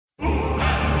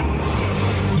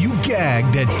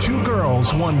gagged at 2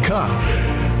 girls, 1 cup.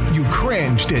 You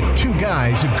cringed at 2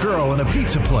 guys, a girl, and a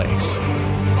pizza place.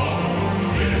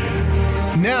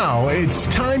 Now it's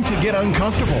time to get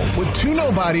uncomfortable with 2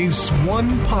 nobodies, 1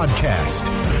 podcast.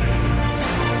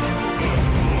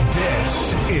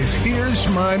 This is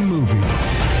Here's My Movie.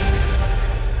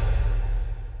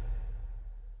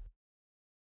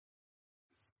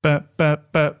 Here's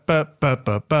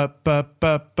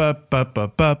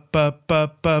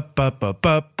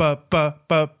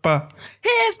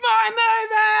my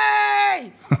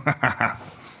movie!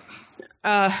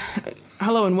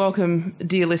 Hello and welcome,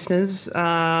 dear listeners.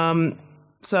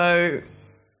 So,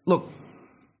 look,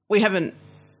 we haven't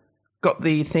got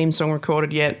the theme song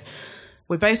recorded yet.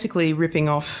 We're basically ripping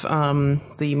off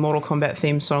the Mortal Kombat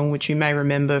theme song, which you may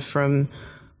remember from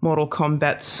Mortal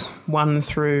Kombat's 1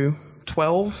 through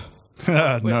 12.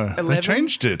 No, 11? They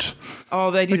changed it.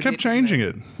 Oh, they did. They kept changing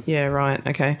it. Yeah, right.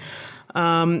 Okay.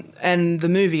 And the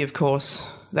movie, of course,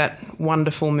 that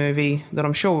wonderful movie that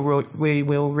I'm sure we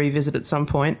will revisit at some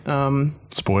point.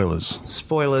 Spoilers.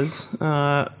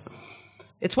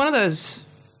 It's one of those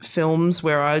films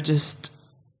where I just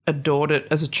adored it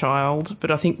as a child,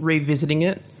 but I think revisiting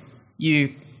it,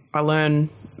 I learn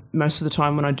most of the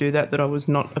time when I do that I was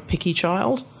not a picky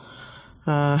child.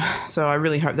 So I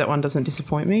really hope that one doesn't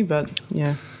disappoint me, but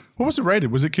yeah. What was it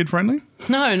rated? Was it kid-friendly?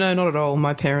 No, not at all.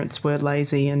 My parents were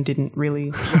lazy and didn't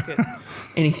really look at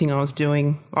anything I was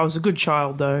doing. I was a good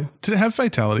child, though. Did it have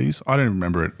fatalities? I don't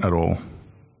remember it at all.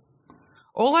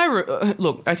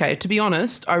 Look, okay, to be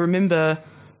honest, I remember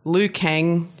Liu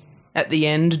Kang at the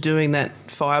end doing that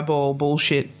fireball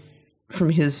bullshit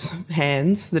from his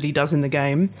hands that he does in the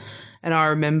game. And I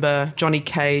remember Johnny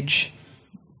Cage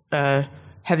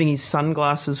having his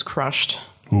sunglasses crushed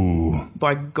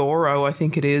by Goro, I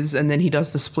think it is, and then he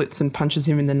does the splits and punches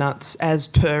him in the nuts as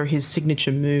per his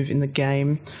signature move in the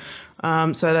game.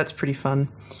 So that's pretty fun.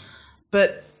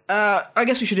 But I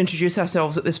guess we should introduce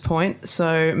ourselves at this point.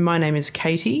 So my name is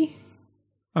Katie.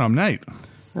 And I'm Nate.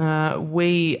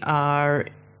 We are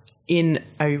in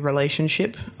a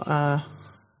relationship.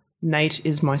 Nate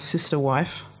is my sister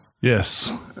wife.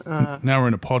 Yes. Now we're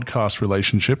in a podcast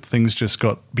relationship. Things just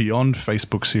got beyond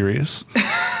Facebook serious.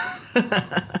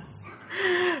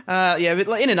 Yeah,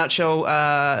 but in a nutshell,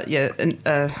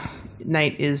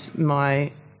 Nate is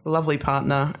my lovely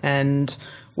partner, and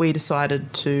we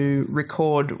decided to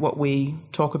record what we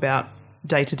talk about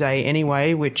day to day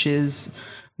anyway, which is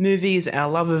movies, our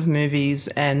love of movies,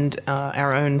 and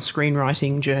our own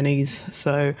screenwriting journeys.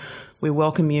 So we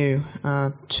welcome you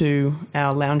to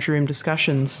our lounge room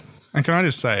discussions. And can I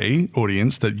just say,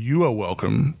 audience, that you are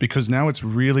welcome, because now it's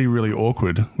really, really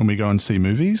awkward when we go and see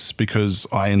movies because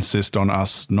I insist on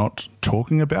us not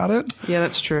talking about it. Yeah,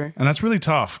 that's true. And that's really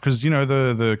tough because, you know,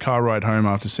 the car ride home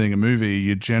after seeing a movie,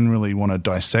 you generally want to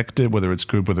dissect it, whether it's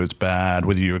good, whether it's bad,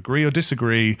 whether you agree or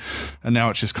disagree. And now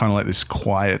it's just kind of like this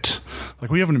quiet,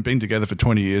 like we haven't been together for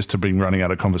 20 years to be running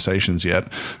out of conversations yet.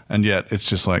 And yet it's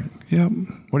just like, yeah,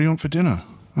 what do you want for dinner?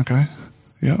 Okay,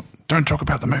 yeah. Don't talk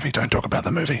about the movie. Don't talk about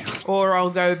the movie. Or I'll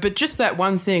go, but just that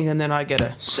one thing, and then I get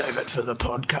a save it for the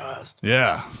podcast.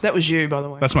 Yeah. That was you, by the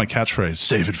way. That's my catchphrase.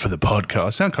 Save it for the podcast. I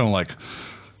sound kind of like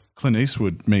Clint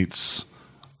Eastwood meets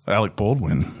Alec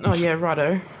Baldwin. Oh, yeah,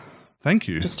 righto. Thank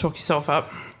you. Just talk yourself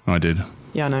up. I did.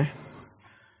 Yeah, I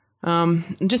know.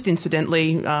 Just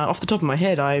incidentally, off the top of my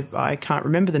head, I can't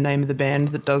remember the name of the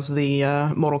band that does the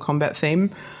Mortal Kombat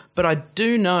theme, but I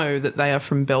do know that they are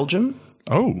from Belgium.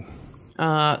 Oh.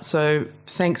 So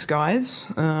thanks,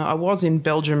 guys. I was in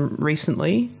Belgium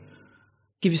recently.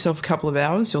 Give yourself a couple of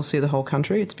hours. You'll see the whole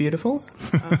country. It's beautiful.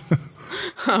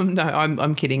 No,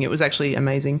 I'm kidding. It was actually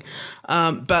amazing.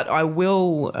 But I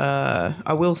will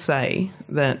say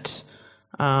that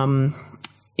in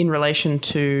relation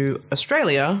to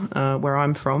Australia, where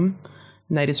I'm from,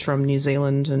 Nate is from New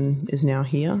Zealand and is now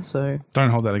here. So don't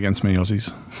hold that against me,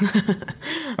 Aussies.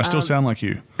 I still sound like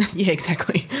you. Yeah,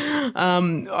 exactly.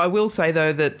 I will say,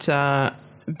 though, that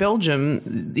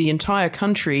Belgium, the entire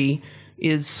country,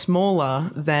 is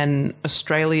smaller than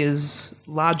Australia's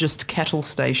largest cattle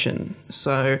station.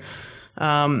 So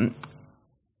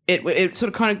it sort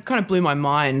of kind of blew my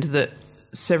mind that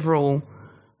several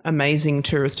amazing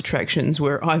tourist attractions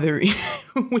were either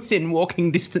within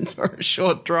walking distance or a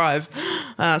short drive.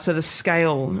 So the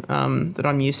scale that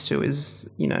I'm used to is,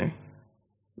 you know,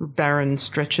 barren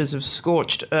stretches of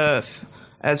scorched earth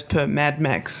as per Mad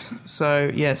Max.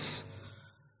 So, yes,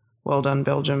 well done,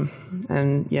 Belgium.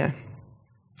 And, yeah.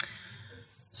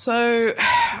 So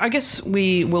I guess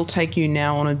we will take you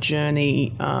now on a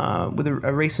journey with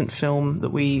a recent film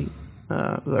that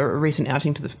a recent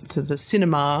outing to the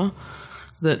cinema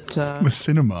that The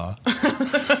cinema.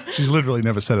 She's literally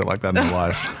never said it like that in her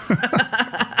life.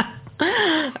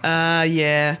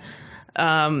 yeah.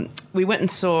 We went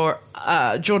and saw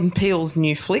Jordan Peele's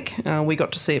new flick. We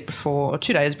got to see it 2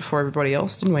 days before everybody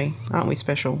else, didn't we? Aren't we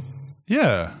special?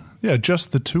 Yeah. Yeah,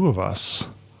 just the two of us.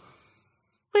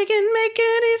 We can make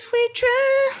it if we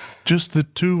try. Just the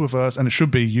two of us. And it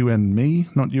should be you and me,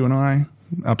 not you and I.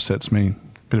 Upsets me.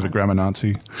 Bit of a grammar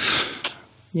Nazi.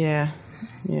 Yeah.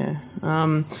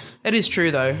 It is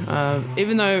true though.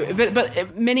 Even though,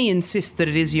 but many insist that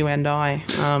it is you and I.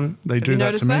 They do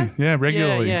that to me. That? Yeah,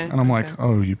 regularly. Yeah, and I'm like,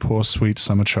 oh, you poor sweet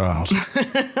summer child.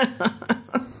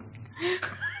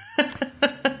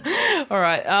 All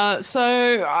right.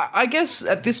 So I guess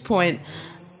at this point,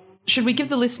 should we give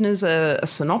the listeners a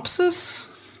synopsis?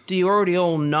 Do you already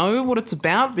all know what it's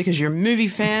about because you're movie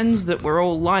fans that we're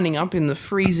all lining up in the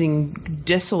freezing,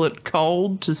 desolate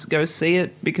cold to go see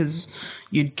it because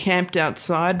you'd camped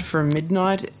outside from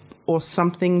midnight or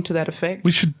something to that effect?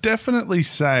 We should definitely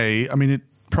say, I mean, it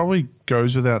probably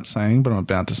goes without saying, but I'm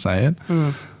about to say it.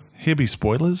 Here be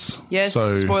spoilers. Yes,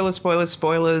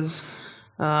 spoilers.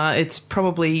 It's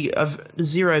probably of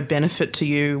zero benefit to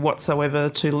you whatsoever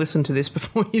to listen to this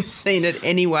before you've seen it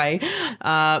anyway.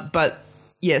 But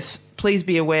yes, please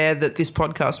be aware that this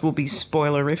podcast will be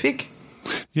spoilerific.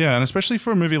 Yeah, and especially for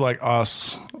a movie like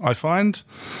Us, I find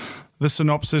the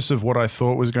synopsis of what I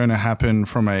thought was going to happen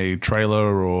from a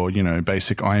trailer or,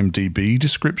 basic IMDb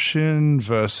description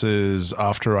versus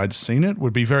after I'd seen it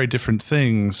would be very different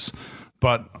things.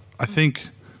 But I think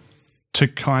to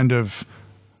kind of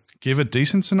give a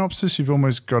decent synopsis, you've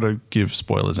almost got to give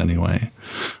spoilers anyway.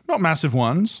 Not massive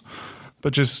ones,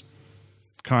 but just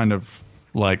kind of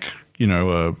like,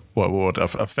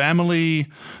 a family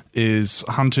is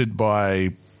hunted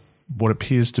by what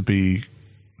appears to be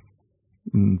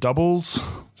doubles.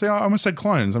 See, I almost said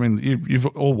clones. I mean, you've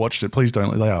all watched it. Please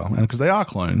don't. They are, because they are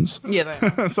clones. Yeah,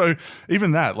 they are. So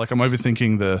even that, like, I'm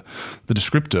overthinking the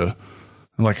descriptor.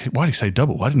 I'm like, why did he say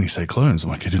double? Why didn't he say clones? I'm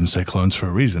like, he didn't say clones for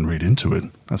a reason. Read into it.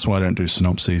 That's why I don't do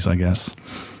synopses, I guess.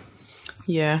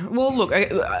 Yeah. Well, look,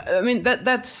 I mean,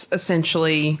 that's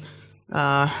essentially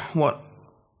what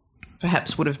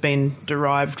perhaps would have been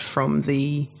derived from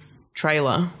the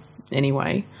trailer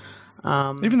anyway.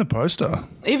 Even the poster.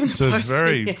 It's a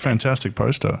very fantastic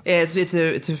poster. Yeah, it's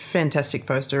a fantastic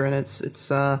poster, and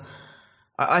it's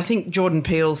I think Jordan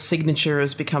Peele's signature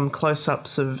has become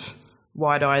close-ups of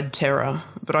wide-eyed terror,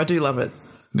 but I do love it.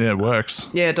 Yeah, it works.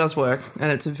 Yeah, it does work,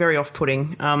 and it's very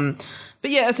off-putting.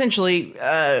 But yeah, essentially,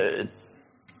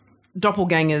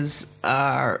 doppelgangers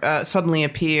suddenly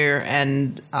appear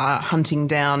and are hunting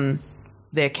down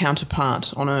their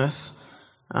counterpart on Earth.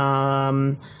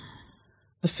 The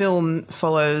film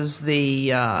follows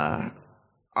the,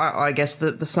 I guess,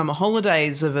 the summer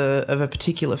holidays of a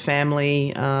particular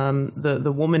family.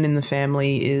 The woman in the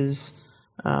family is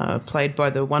played by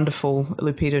the wonderful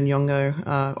Lupita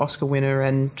Nyong'o, Oscar winner,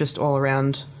 and just all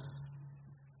around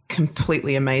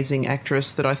completely amazing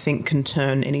actress that I think can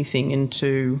turn anything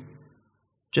into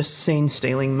just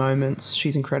scene-stealing moments.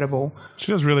 She's incredible.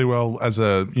 She does really well as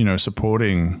a,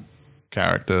 supporting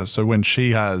character. So when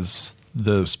she has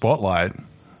the spotlight,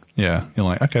 yeah, you're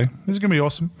like, okay, this is going to be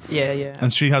awesome. Yeah.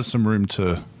 And she has some room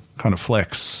to kind of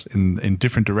flex in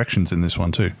different directions in this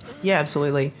one too. Yeah,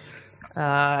 absolutely.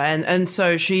 And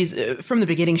so she's, from the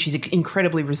beginning, she's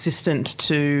incredibly resistant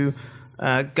to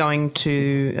going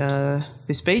to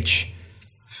this beach.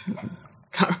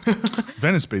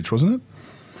 Venice Beach, wasn't it?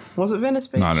 Was it Venice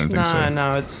Beach? No, I don't think so.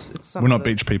 No, it's we're not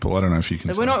beach people. I don't know if you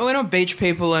can. We're not beach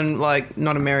people, and like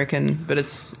not American, but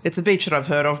it's a beach that I've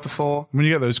heard of before. When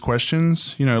you get those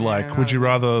questions, would you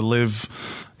rather live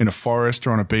in a forest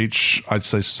or on a beach? I'd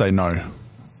say no.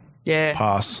 Yeah.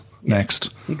 Pass. Yeah.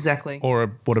 Next. Exactly.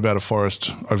 Or what about a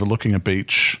forest overlooking a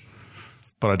beach,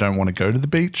 but I don't want to go to the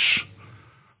beach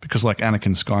because, like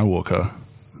Anakin Skywalker,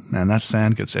 man, that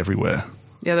sand gets everywhere.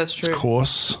 Yeah, that's true. It's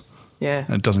coarse. Yeah.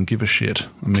 And it doesn't give a shit.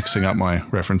 I'm mixing up my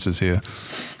references here.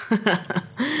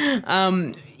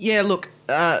 Yeah, look,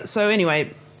 so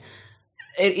anyway,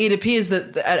 it appears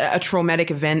that a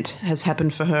traumatic event has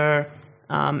happened for her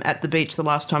at the beach the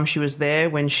last time she was there,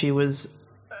 when she was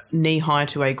knee-high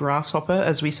to a grasshopper,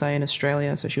 as we say in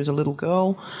Australia. So she was a little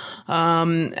girl,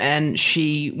 and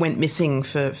she went missing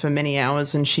for many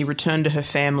hours, and she returned to her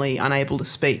family unable to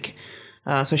speak.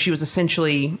 So she was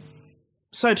essentially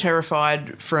so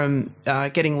terrified from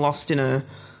getting lost in a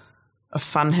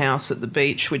fun house at the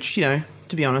beach, which, to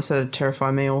be honest, that would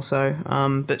terrify me also.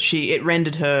 But it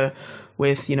rendered her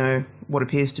with, what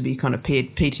appears to be kind of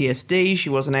PTSD. She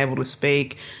wasn't able to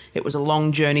speak. It was a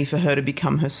long journey for her to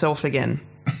become herself again.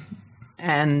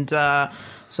 And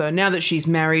so now that she's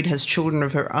married, has children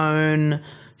of her own,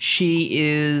 she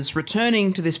is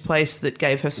returning to this place that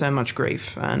gave her so much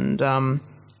grief. And,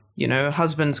 her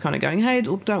husband's kind of going, hey,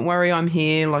 look, don't worry, I'm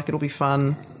here. Like, it'll be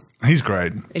fun. He's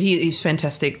great. He's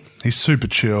fantastic. He's super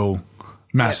chill,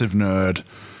 massive nerd.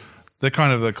 They're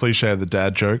kind of the cliche of the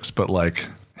dad jokes, but like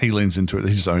he leans into it.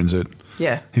 He just owns it.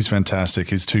 Yeah. He's fantastic.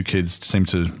 His two kids seem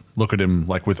to look at him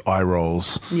like with eye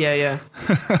rolls. Yeah.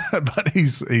 But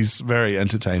he's very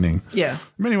entertaining. Yeah. In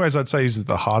many ways, I'd say he's at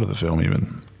the heart of the film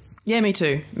even. Yeah, me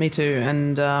too.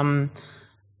 And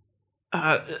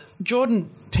Jordan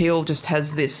Peele just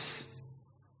has this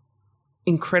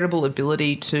incredible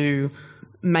ability to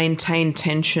maintain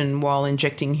tension while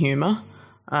injecting humour.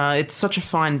 It's such a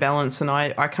fine balance, and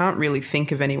I can't really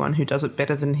think of anyone who does it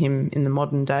better than him in the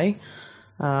modern day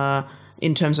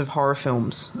in terms of horror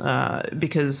films.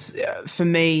 Because for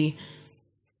me,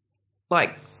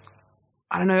 like,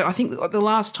 I don't know, I think the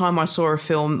last time I saw a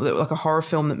film, like a horror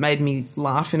film that made me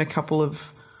laugh in a couple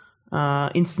of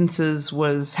instances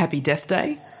was Happy Death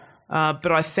Day.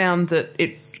 But I found that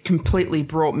it completely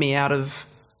brought me out of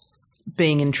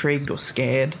being intrigued or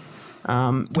scared.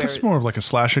 That's more of like a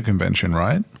slasher convention,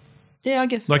 right? Yeah, I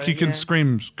guess like so, you can yeah.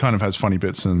 Scream kind of has funny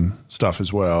bits and stuff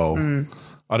as well.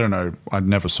 I don't know. I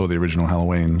never saw the original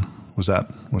Halloween. Was that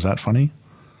funny?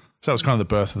 So that was kind of the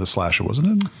birth of the slasher,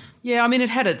 wasn't it? Yeah, I mean, it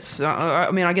had its.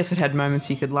 I guess it had moments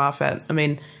you could laugh at. I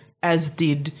mean, as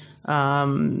did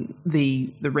the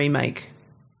remake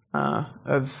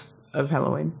of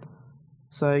Halloween.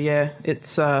 So yeah,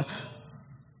 it's.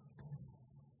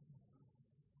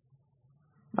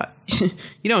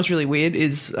 You know what's really weird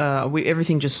is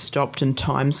everything just stopped and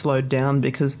time slowed down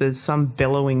because there's some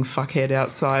bellowing fuckhead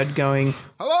outside going,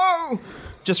 hello!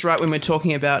 Just right when we're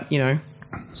talking about,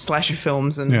 slasher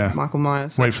films and Michael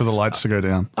Myers. Wait for the lights to go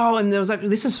down. Oh, and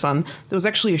this is fun. There was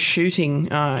actually a shooting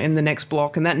in the next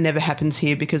block, and that never happens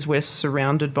here because we're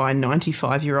surrounded by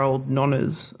 95-year-old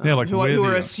nonnas who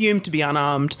are assumed to be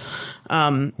unarmed.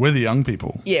 We're the young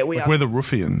people. Yeah, we are. We're the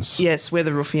ruffians. Yes, we're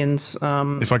the ruffians.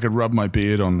 If I could rub my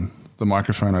beard on the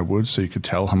microphone, I would, so you could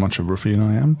tell how much a ruffian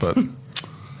I am. But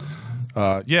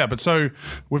but so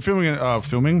we're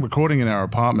recording in our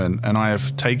apartment, and I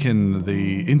have taken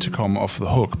the intercom off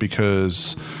the hook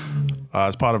because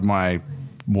as part of my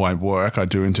work, I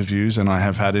do interviews, and I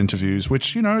have had interviews,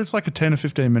 which, it's like a 10 or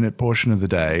 15 minute portion of the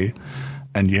day,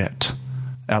 and yet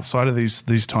outside of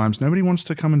these times, nobody wants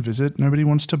to come and visit, nobody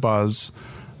wants to buzz,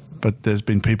 but there's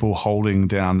been people holding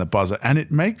down the buzzer, and it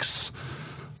makes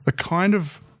a kind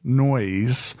of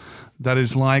noise that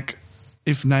is like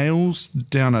if nails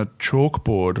down a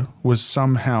chalkboard was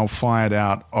somehow fired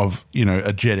out of,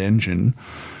 a jet engine.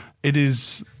 It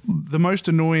is the most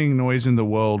annoying noise in the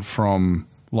world from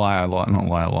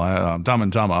Dumb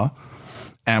and Dumber,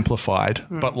 amplified,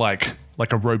 but like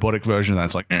a robotic version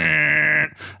that's like,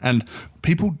 and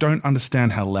people don't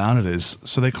understand how loud it is,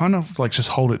 so they kind of like just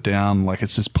hold it down like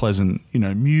it's this pleasant,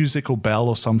 musical bell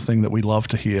or something that we love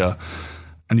to hear,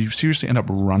 and you seriously end up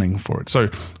running for it. So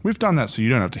we've done that so you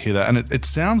don't have to hear that, and it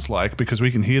sounds like, because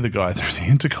we can hear the guy through the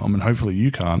intercom and hopefully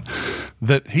you can't,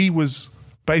 that he was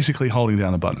basically holding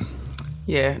down the button.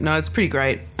 Yeah, no, it's pretty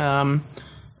great. And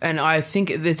I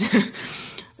think there's...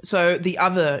 So the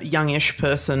other youngish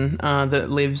person that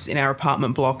lives in our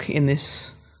apartment block in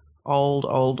this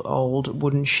old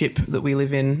wooden ship that we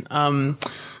live in. In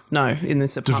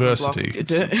this apartment Diversity.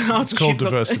 block. It's called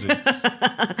Diversity.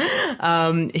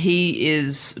 He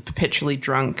is perpetually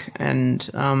drunk and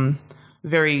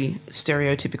very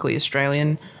stereotypically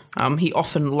Australian. He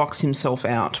often locks himself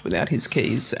out without his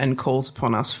keys and calls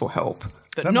upon us for help.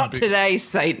 But not today,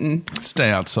 Satan. Stay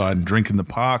outside and drink in the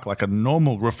park like a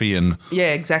normal ruffian.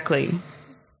 Yeah, exactly.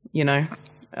 There's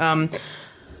going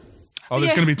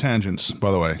to be tangents,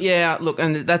 by the way. Yeah, look,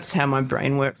 and that's how my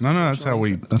brain works. No, that's how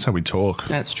we talk.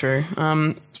 That's true.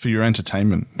 It's for your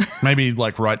entertainment. Maybe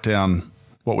write down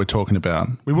what we're talking about.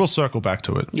 We will circle back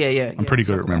to it. Yeah. I'm pretty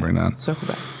good at remembering that. Circle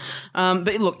back.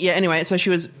 But look, anyway, so she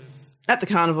was at the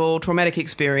carnival, traumatic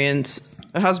experience.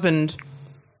 Her husband,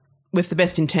 with the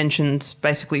best intentions,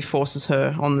 basically forces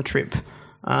her on the trip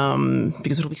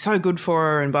because it'll be so good for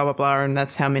her and blah, blah, blah, and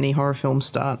that's how many horror films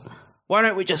start. Why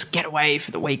don't we just get away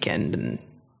for the weekend and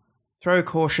throw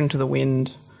caution to the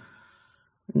wind,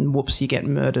 and whoops, you get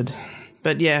murdered.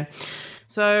 But yeah,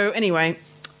 so anyway,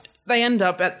 they end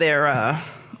up at their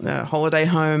holiday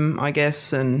home, I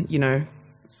guess, and,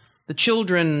 the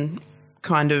children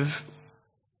kind of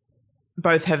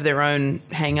both have their own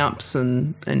hang-ups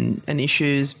and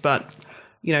issues, but,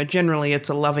 generally it's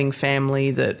a loving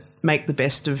family that make the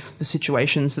best of the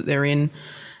situations that they're in.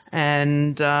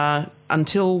 And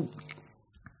until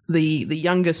the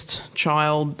youngest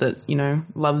child that,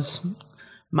 loves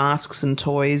masks and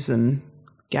toys and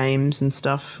games and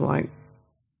stuff, like,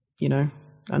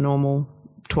 a normal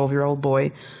 12-year-old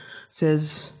boy,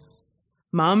 says,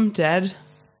 "Mum, Dad,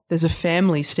 there's a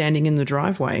family standing in the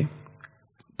driveway."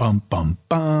 Bum, bum,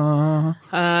 bum.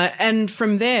 And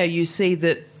from there, you see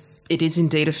that it is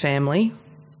indeed a family,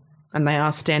 and they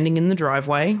are standing in the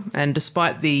driveway. And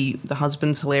despite the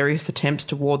husband's hilarious attempts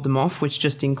to ward them off, which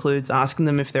just includes asking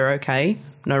them if they're okay,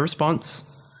 no response.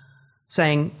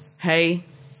 Saying, "Hey,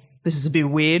 this is a bit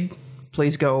weird.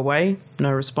 Please go away."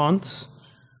 No response.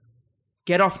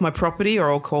 "Get off my property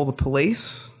or I'll call the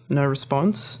police." No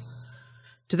response.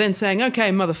 To then saying,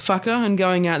 "Okay, motherfucker," and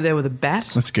going out there with a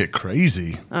bat. Let's get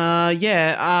crazy.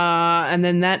 And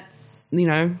then that,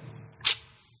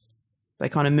 they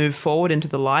kind of move forward into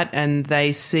the light and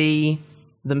they see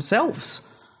themselves.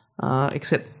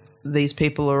 Except these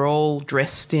people are all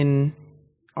dressed in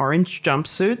orange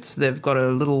jumpsuits. They've got a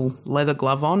little leather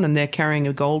glove on and they're carrying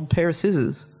a gold pair of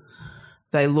scissors.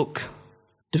 They look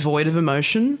devoid of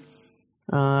emotion.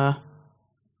 They are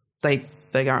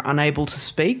unable to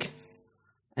speak.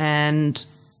 And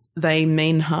they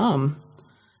mean harm.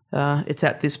 It's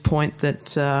at this point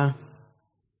that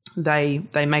they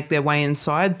make their way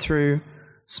inside through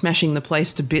smashing the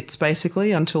place to bits,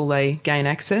 basically, until they gain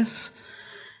access.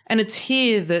 And it's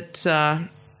here that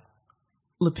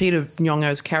Lupita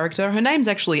Nyong'o's character, her name's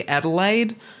actually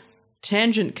Adelaide.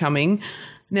 Tangent coming.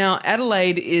 Now,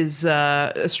 Adelaide is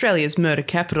Australia's murder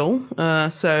capital,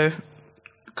 so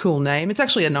cool name. It's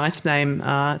actually a nice name.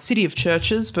 City of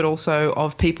churches, but also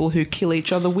of people who kill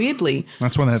each other weirdly.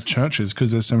 That's why they have churches,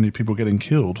 because there's so many people getting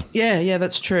killed. Yeah,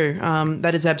 that's true.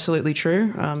 That is absolutely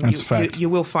true. That's a fact. You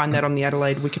will find that on the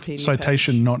Adelaide Wikipedia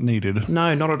Citation page. Not needed.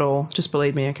 No, not at all. Just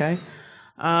believe me, okay?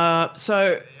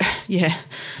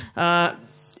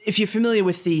 If you're familiar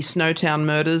with the Snowtown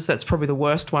murders, that's probably the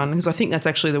worst one, because I think that's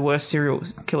actually the worst serial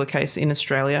killer case in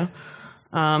Australia.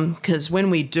 Because when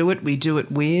we do it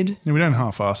weird. Yeah, we don't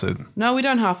half-ass it. No, we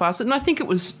don't half-ass it. And I think it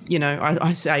was,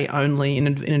 I say only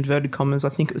in inverted commas, I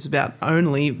think it was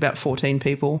only about 14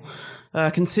 people.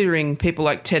 Considering people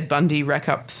like Ted Bundy rack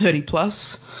up 30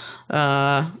 plus.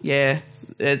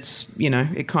 It's,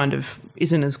 it kind of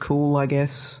isn't as cool, I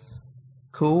guess.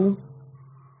 Cool?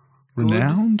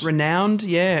 Renowned? Good? Renowned,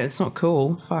 yeah. It's not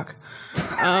cool. Fuck.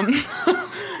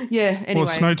 Yeah, anyway. Well,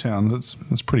 Snowtown,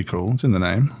 that's pretty cool. It's in the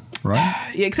name,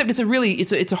 right? Yeah, except it's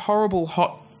a horrible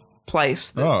hot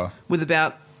place with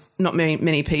about not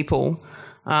many people.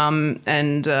 Founded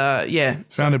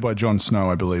by Jon Snow,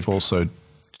 I believe. Also,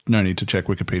 no need to check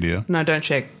Wikipedia. No, don't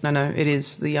check. No, it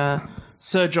is the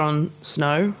Sir Jon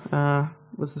Snow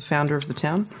was the founder of the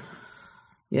town.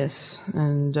 Yes,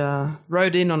 and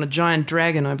rode in on a giant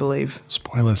dragon, I believe.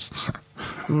 Spoilers.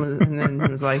 And then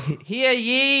it was like, "Hear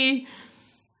ye!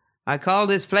 I call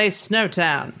this place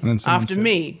Snowtown, after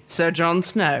me, Sir Jon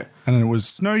Snow." And then it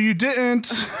was, "No, you didn't."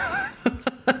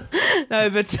 No,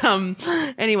 but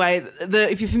anyway,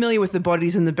 if you're familiar with the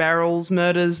Bodies in the Barrels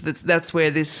murders, that's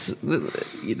where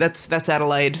that's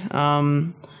Adelaide.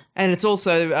 And it's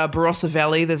also Barossa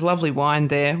Valley. There's lovely wine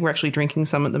there. We're actually drinking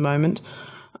some at the moment.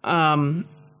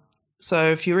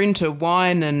 So if you're into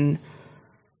wine and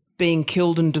being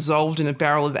killed and dissolved in a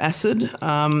barrel of acid,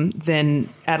 then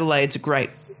Adelaide's a great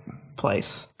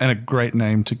place. And a great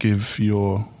name to give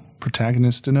your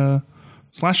protagonist in a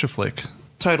slasher flick.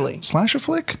 Totally. Slasher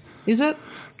flick? Is it?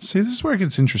 See, this is where it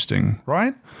gets interesting,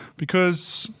 right?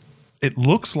 Because it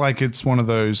looks like it's one of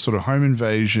those sort of home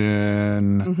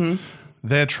invasion,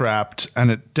 they're trapped,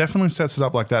 and it definitely sets it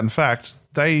up like that. In fact,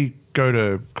 they go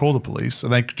to call the police,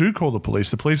 and they do call the police.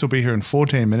 The police will be here in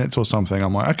 14 minutes or something.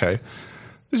 I'm like, okay,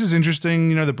 this is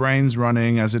interesting. The brain's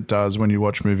running as it does when you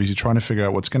watch movies. You're trying to figure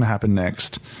out what's going to happen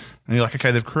next. And you're like,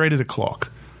 okay, they've created a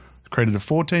clock. They've created a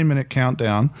 14-minute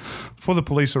countdown before the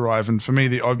police arrive. And for me,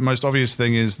 the most obvious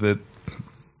thing is that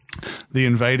the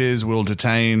invaders will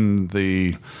detain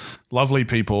the lovely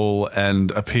people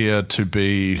and appear to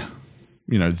be,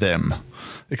 them.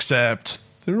 Except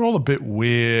they're all a bit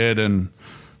weird and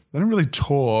they don't really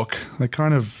talk. They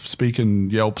kind of speak in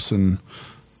yelps and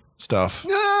stuff.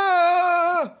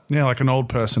 Yeah, like an old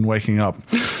person waking up.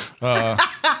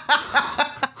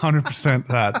 100%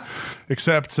 that.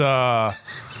 Except the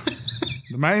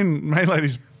main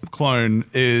lady's clone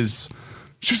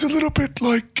she's a little bit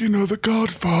like, the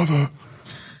Godfather.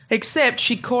 Except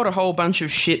she caught a whole bunch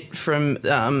of shit from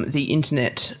the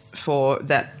internet for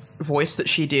that voice that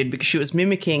she did because she was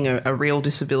mimicking a real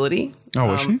disability. Oh,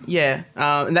 was she? Yeah,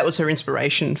 and that was her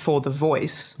inspiration for the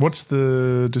voice. What's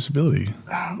the disability?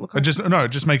 It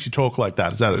just makes you talk like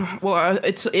that. Is that it? Well,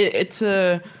 it's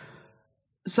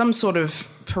some sort of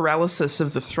paralysis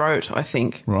of the throat, I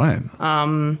think. Right.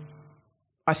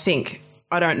 I think.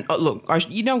 I don't... look,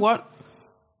 you know what?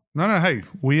 No, hey,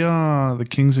 we are the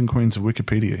kings and queens of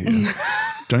Wikipedia here.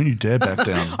 Don't you dare back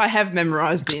down. I have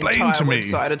memorised the entire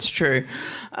website. It's true.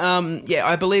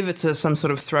 I believe it's some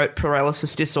sort of throat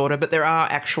paralysis disorder, but there are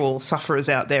actual sufferers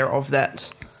out there of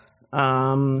that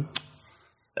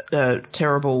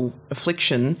terrible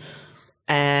affliction,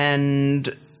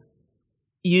 and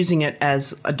using it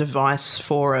as a device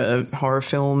for a horror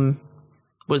film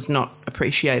was not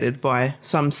appreciated by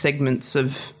some segments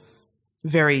of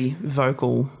very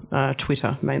vocal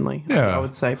Twitter, mainly. Yeah. I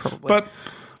would say probably. But,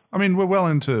 I mean, we're well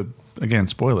into, again,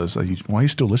 spoilers. Why are you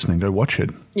still listening? Go watch it.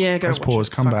 Yeah, go press watch pause,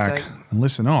 it, come fuck's back sake. and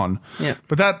listen on. Yeah.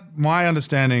 But that, my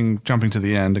understanding, jumping to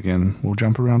the end, again, we'll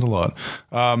jump around a lot,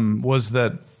 was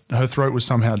that her throat was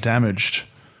somehow damaged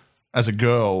as a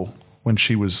girl when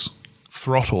she was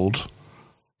throttled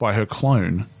by her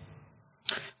clone.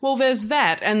 Well, there's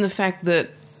that, and the fact that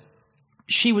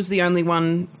she was the only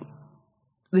one.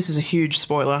 This is a huge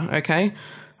spoiler, okay?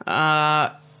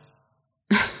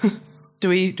 Do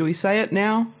we say it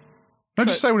now? No,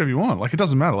 just say whatever you want. Like, it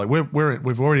doesn't matter. Like,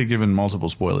 we've already given multiple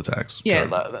spoiler tags. Yeah,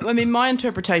 Go. I mean, my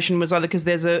interpretation was either because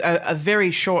there's a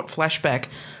very short flashback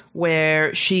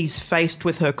where she's faced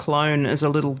with her clone as a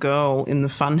little girl in the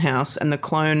funhouse, and the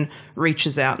clone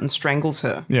reaches out and strangles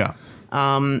her. Yeah.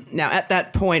 Now, at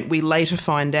that point, we later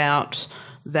find out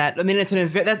that, I mean, it's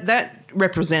that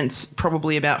represents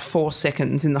probably about 4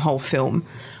 seconds in the whole film.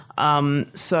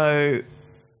 So,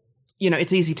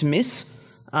 it's easy to miss.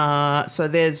 So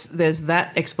there's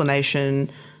that explanation.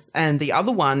 And the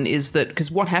other one is that,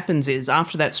 because what happens is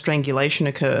after that strangulation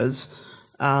occurs,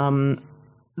 the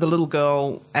little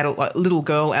girl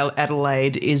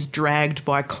Adelaide is dragged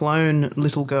by clone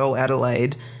little girl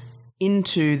Adelaide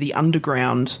into the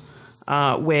underground,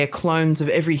 where clones of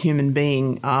every human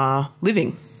being are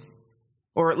living,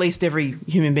 or at least every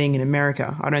human being in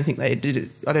America. I don't think they did it.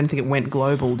 I don't think it went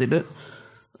global, did it?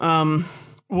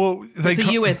 Well, it's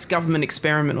a US government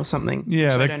experiment or something.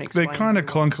 Yeah, they kind of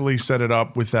clunkily set it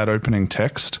up with that opening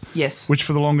text. Yes. Which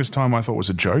for the longest time I thought was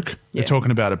a joke. Yeah. They're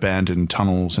talking about abandoned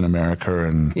tunnels in America,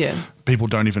 and people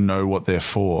don't even know what they're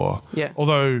for. Yeah.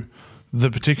 Although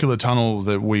the particular tunnel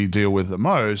that we deal with the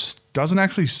most doesn't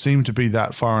actually seem to be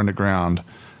that far underground.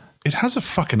 It has a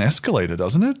fucking escalator,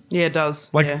 doesn't it? Yeah, it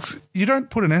does. Like, yeah. You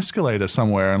don't put an escalator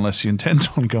somewhere unless you intend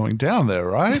on going down there,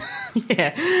 right?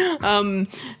 Yeah.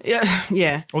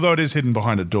 Yeah. Although it is hidden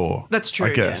behind a door. That's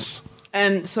true, I guess. Yeah.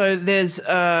 And so there's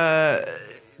a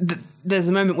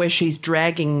moment where she's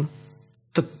dragging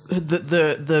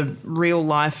the real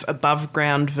life above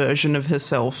ground version of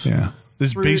herself. Yeah.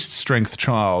 This beast strength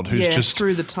child who's just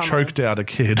through the tunnel. choked out a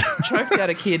kid.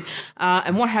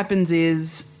 And what happens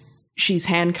is she's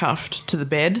handcuffed to the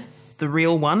bed, the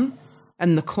real one,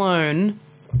 and the clone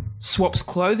swaps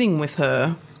clothing with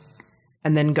her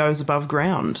and then goes above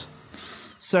ground.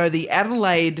 So the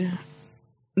Adelaide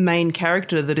main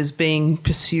character that is being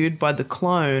pursued by the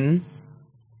clone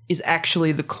is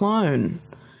actually the clone.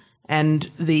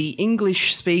 And the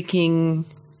English-speaking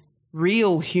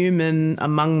real human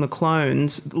among the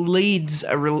clones leads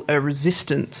a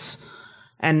resistance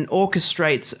and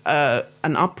orchestrates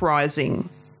an uprising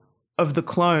of the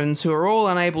clones who are all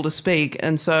unable to speak.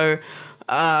 And so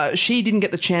she didn't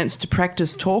get the chance to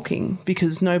practice talking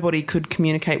because nobody could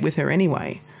communicate with her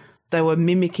anyway. They were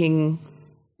mimicking,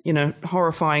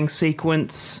 horrifying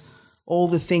sequence, all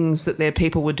the things that their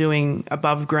people were doing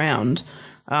above ground.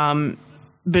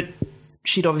 But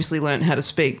she'd obviously learned how to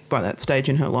speak by that stage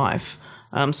in her life.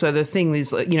 So the thing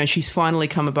is, she's finally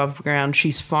come above ground.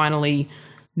 She's finally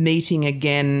meeting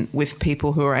again with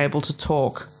people who are able to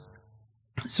talk.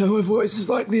 So her voice is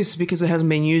like this because it hasn't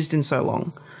been used in so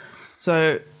long.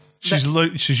 So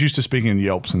she's used to speaking in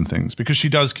yelps and things because she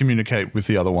does communicate with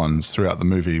the other ones throughout the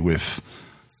movie with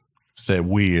their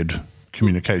weird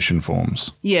communication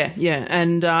forms. Yeah,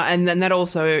 and then that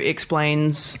also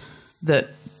explains that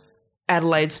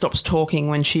Adelaide stops talking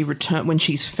when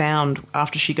she's found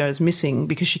after she goes missing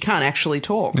because she can't actually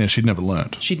talk. Yeah, she'd never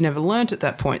learnt. She'd never learnt at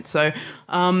that point. So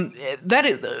that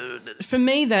is, for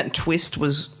me, that twist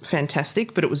was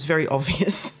fantastic, but it was very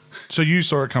obvious. So you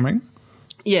saw it coming?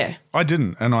 Yeah. I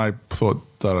didn't, and I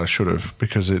thought that I should have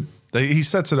because he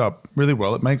sets it up really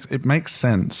well. It makes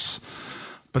sense,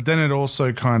 but then it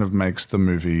also kind of makes the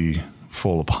movie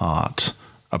fall apart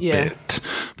a bit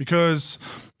because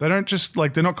they don't just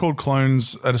they're not called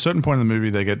clones. At a certain point in the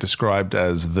movie, they get described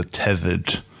as the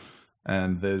tethered,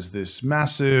 and there's this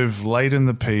massive late in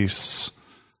the piece.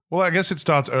 Well, I guess it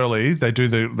starts early. They do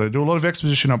a lot of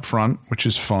exposition up front, which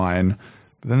is fine.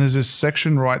 But then there's this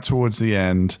section right towards the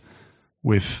end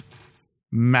with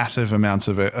massive amounts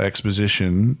of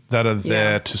exposition that are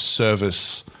there to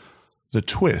service the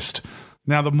twist.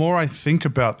 Now, the more I think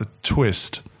about the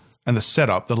twist and the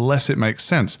setup, the less it makes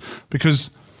sense,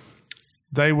 because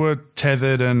they were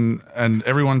tethered and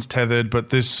everyone's tethered, but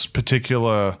this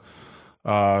particular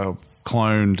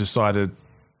clone decided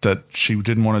that she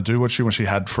didn't want to do what she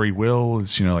had free will.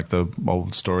 It's, you know, like the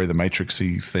old story, the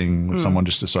Matrix-y thing, when someone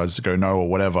just decides to go no or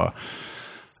whatever.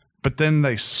 But then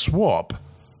they swap.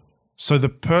 So the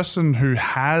person who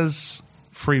has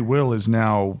free will is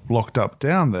now locked up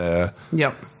down there.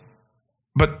 Yep.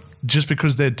 But just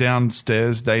because they're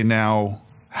downstairs, they now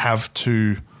have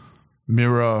to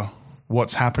mirror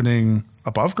what's happening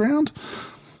above ground.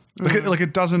 Like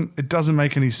it doesn't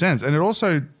make any sense. And it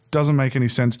also doesn't make any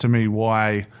sense to me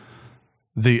why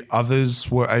the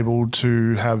others were able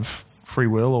to have free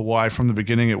will, or why from the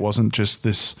beginning it wasn't just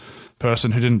this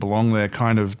person who didn't belong there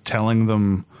kind of telling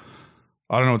them,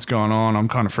 I don't know what's going on, I'm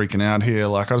kind of freaking out here,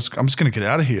 like I'm just going to get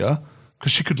out of here,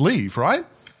 because she could leave, right?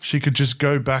 She could just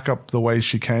go back up the way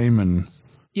she came and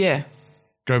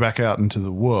go back out into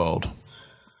the world.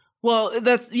 Well,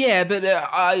 that's, but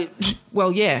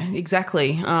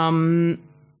exactly.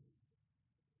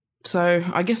 So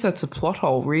I guess that's a plot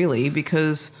hole, really,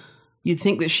 because you'd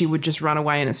think that she would just run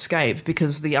away and escape,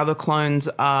 because the other clones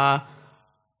are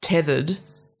tethered,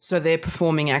 so they're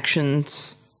performing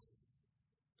actions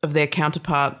of their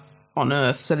counterpart on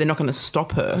Earth, so they're not going to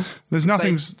stop her. There's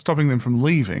nothing stopping them from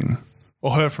leaving,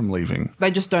 or her from leaving. They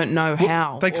just don't know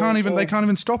how. They can't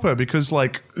even stop her, because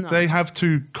they have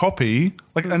to copy,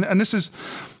 and this is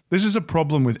a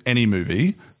problem with any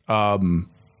movie.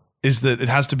 Is that it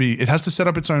has to set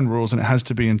up its own rules, and it has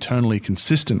to be internally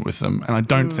consistent with them. And I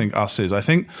don't think Us is. I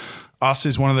think Us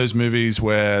is one of those movies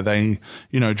where they,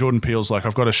 Jordan Peele's like,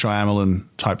 I've got a Shyamalan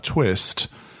type twist,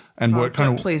 and work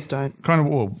kind of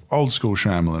old school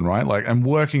Shyamalan, right? Like, and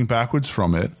working backwards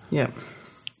from it. Yeah.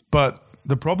 But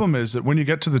the problem is that when you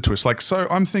get to the twist, so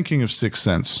I'm thinking of Sixth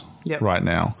Sense right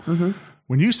now. Mm-hmm.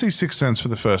 When you see Sixth Sense for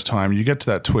the first time, you get to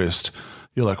that twist,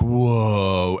 you're like,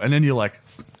 whoa, and then you're like,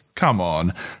 come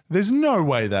on, there's no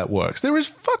way that works. There is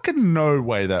fucking no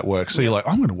way that works. So you're like,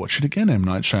 I'm going to watch it again, M.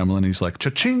 Night Shyamalan. He's like,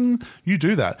 cha-ching, you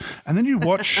do that. And then you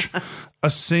watch a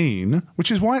scene, which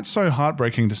is why it's so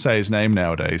heartbreaking to say his name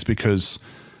nowadays, because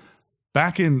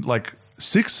back in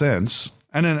Sixth Sense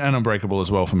and Unbreakable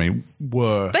as well for me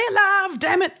were... They're alive,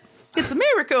 damn it. It's a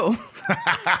miracle.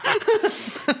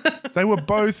 They were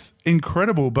both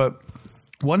incredible, but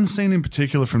one scene in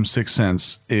particular from Sixth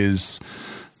Sense is...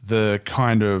 the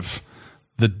kind of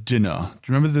the dinner.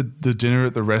 Do you remember the dinner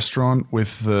at the restaurant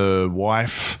with the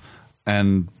wife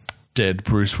and dead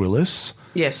Bruce Willis?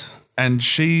 Yes. And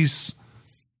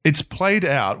it's played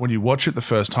out when you watch it the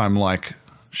first time like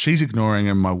she's ignoring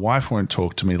him, my wife won't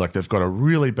talk to me, like they've got a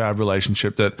really bad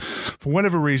relationship that for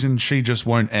whatever reason she just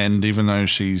won't end, even though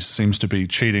she seems to be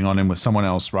cheating on him with someone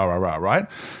else, right?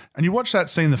 And you watch that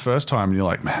scene the first time and you're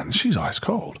like, man, she's ice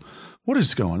cold. What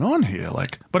is going on here?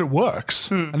 But it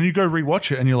works. And then you go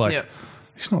rewatch it and you're like,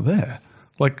 he's not there.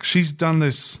 She's done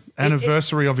this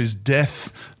anniversary of his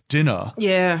death dinner.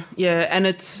 Yeah. And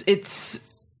it's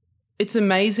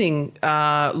amazing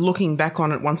looking back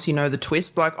on it once you know the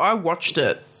twist. I watched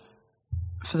it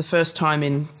for the first time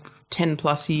in 10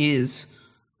 plus years,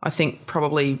 I think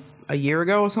probably a year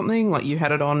ago or something. You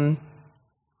had it on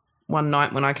one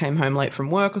night when I came home late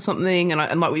from work or something. And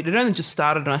it only just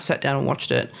started and I sat down and watched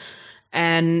it.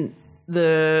 And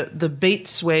the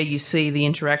beats where you see the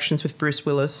interactions with Bruce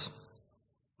Willis,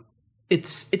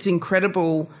 it's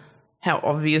incredible how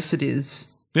obvious it is.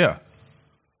 Yeah.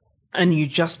 And you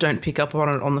just don't pick up on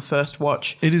it on the first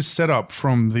watch. It is set up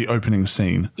from the opening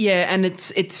scene. Yeah, and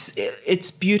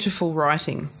it's beautiful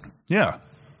writing. Yeah.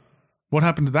 What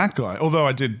happened to that guy? Although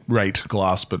I did rate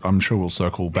Glass, but I'm sure we'll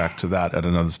circle back to that at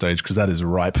another stage, because that is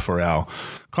ripe for our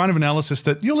kind of analysis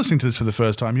that you're listening to this for the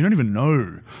first time. You don't even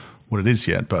know what it is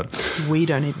yet, but... We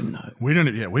don't even know.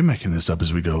 We're making this up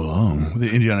as we go along.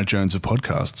 The Indiana Jones of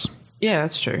podcasts. Yeah,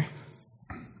 that's true.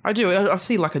 I do. I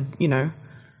see this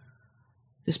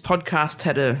podcast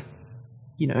had a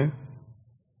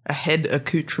head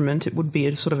accoutrement. It would be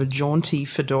a sort of a jaunty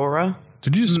fedora.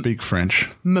 Did you just speak French?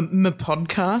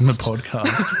 Podcast. My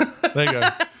podcast. There you go.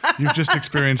 You've just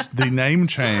experienced the name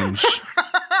change.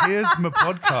 Here's my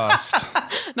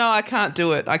podcast. No, I can't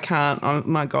do it. I can't. Oh,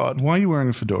 my God. Why are you wearing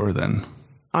a fedora then?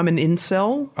 I'm an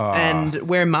incel and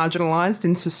we're marginalised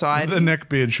in society. The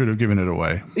neckbeard should have given it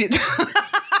away.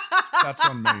 That's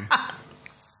on me.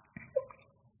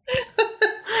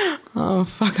 Oh,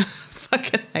 fuck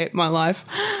fucking hate my life.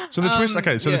 So the twist,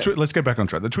 okay, so let's get back on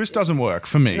track. The twist doesn't work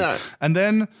for me. No. And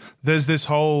then there's this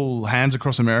whole Hands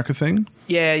Across America thing.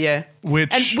 Yeah.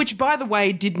 Which, By the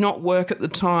way, did not work at the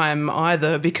time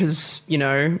either because,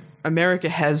 America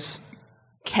has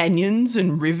canyons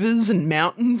and rivers and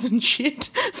mountains and shit.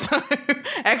 So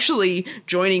actually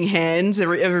joining hands,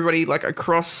 everybody like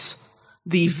across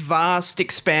the vast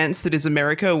expanse that is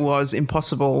America was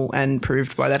impossible and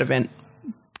proved by that event.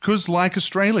 because like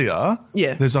Australia,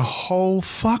 there's a whole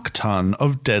fuck ton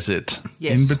of desert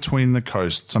in between the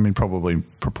coasts. I mean, probably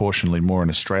proportionally more in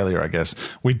Australia, I guess.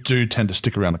 We do tend to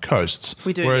stick around the coasts.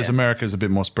 We do, whereas America is a bit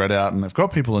more spread out and they've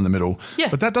got people in the middle. Yeah.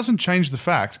 But that doesn't change the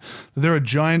fact that there are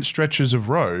giant stretches of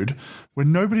road where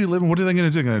nobody lives. What are they going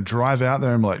to do? They're going to drive out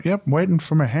there and be like, yep, waiting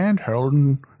for my handheld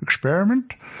and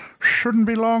experiment. Shouldn't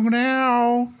be long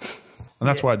now. And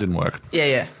that's why it didn't work.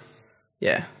 Yeah.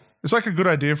 It's like a good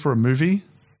idea for a movie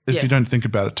if you don't think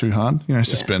about it too hard. You know,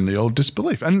 suspend the old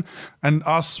disbelief. And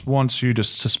Us wants you to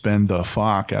suspend the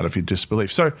fuck out of your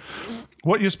disbelief. So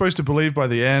what you're supposed to believe by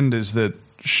the end is that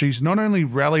she's not only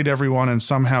rallied everyone and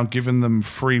somehow given them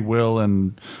free will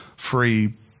and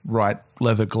free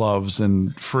leather gloves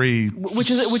and free...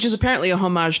 Which is apparently a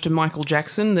homage to Michael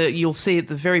Jackson. That you'll see at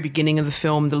the very beginning of the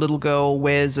film, the little girl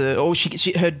wears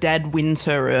her dad wins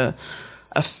her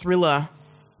a Thriller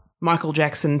Michael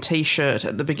Jackson T-shirt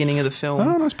at the beginning of the film.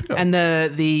 Oh, nice pickup. And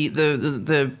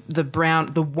the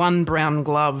one brown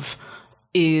glove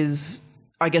is,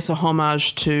 I guess, a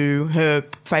homage to her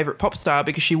favorite pop star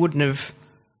because she wouldn't have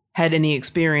had any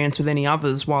experience with any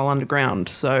others while underground.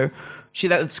 So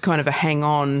that's kind of a hang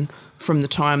on from the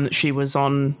time that she was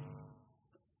on,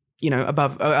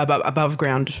 above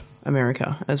ground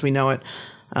America as we know it.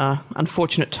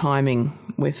 Unfortunate timing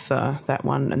with that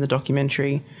one and the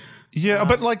documentary. Yeah,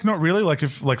 but not really.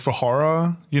 If for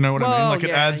horror, you know what I mean?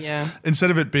 It adds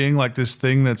instead of it being like this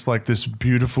thing that's like this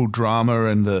beautiful drama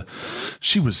and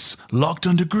she was locked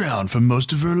underground for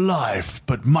most of her life,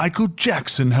 but Michael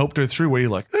Jackson helped her through. Where you're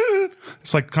like,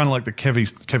 it's like kind of like the Kevin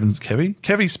Spacey.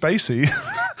 Kevin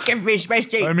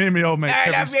Spacey. I mean, me old mate.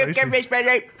 I love you, Kevin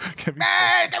Spacey. Kevin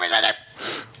Spacey.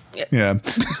 Yeah,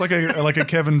 it's like a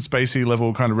Kevin Spacey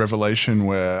level kind of revelation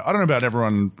where I don't know about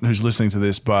everyone who's listening to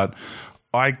this, but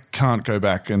I can't go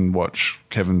back and watch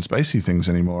Kevin Spacey things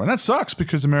anymore. And that sucks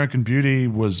because American Beauty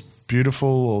was beautiful,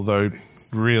 although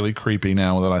really creepy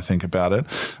now that I think about it.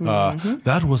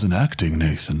 That wasn't acting,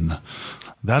 Nathan.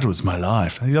 That was my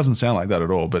life. He doesn't sound like that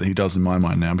at all, but he does in my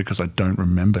mind now because I don't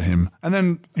remember him. And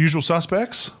then Usual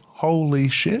Suspects. Holy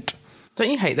shit.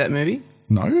 Don't you hate that movie?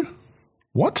 No.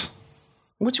 What?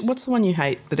 What's the one you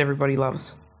hate that everybody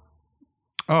loves?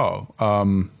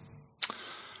 Probably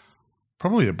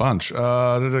a bunch.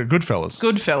 Goodfellas.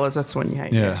 Goodfellas, that's the one you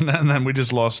hate. Yeah, and then we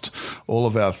just lost all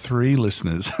of our 3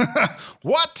 listeners.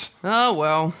 What? Oh,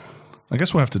 well. I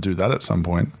guess we'll have to do that at some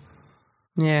point.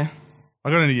 Yeah. I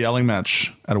got in a yelling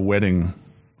match at a wedding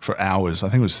for hours. I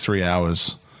think it was 3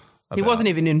 hours. He wasn't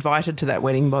even invited to that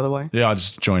wedding, by the way. Yeah, I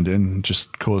just joined in,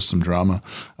 just caused some drama.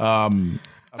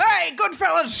 Hey,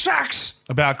 Goodfellas sucks!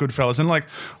 About Goodfellas. And let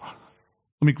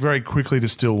me very quickly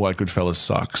distill why Goodfellas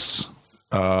sucks.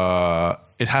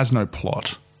 It has no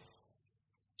plot.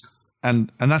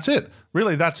 And that's it.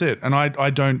 Really, that's it. And I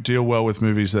don't deal well with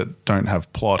movies that don't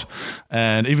have plot.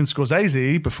 And even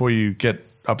Scorsese, before you get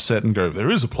upset and go,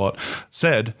 there is a plot,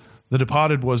 said The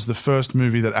Departed was the first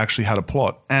movie that actually had a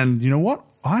plot. And you know what?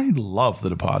 I love The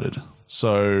Departed.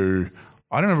 So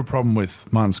I don't have a problem with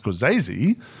Martin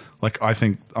Scorsese. I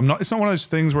think it's not one of those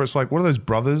things where it's like, what are those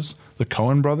brothers? The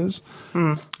Coen brothers?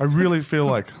 I really feel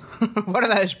like... What are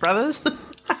those brothers?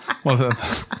 Well,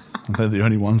 they're the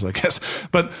only ones, I guess.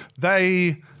 But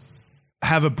they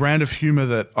have a brand of humor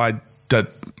that I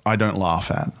don't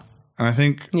laugh at. And I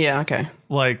think... Yeah, okay.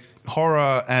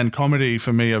 Horror and comedy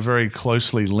for me are very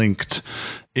closely linked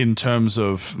in terms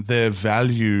of their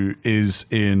value is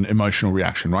in emotional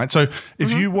reaction, right? So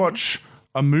if you watch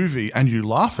a movie and you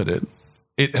laugh at it,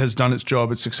 it has done its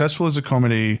job. It's successful as a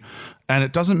comedy, and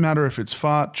it doesn't matter if it's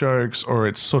fart jokes or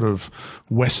it's sort of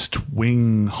West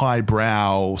Wing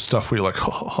highbrow stuff where you're like,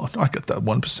 oh, I get that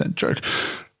 1% joke.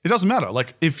 It doesn't matter.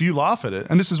 If you laugh at it,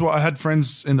 and this is what I had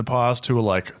friends in the past who were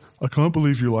like, I can't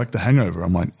believe you like The Hangover.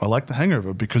 I'm like, I like The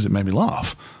Hangover because it made me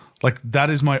laugh.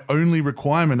 That is my only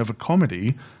requirement of a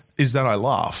comedy is that I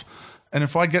laugh. And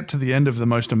if I get to the end of the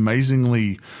most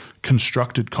amazingly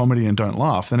constructed comedy and don't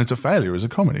laugh, then it's a failure as a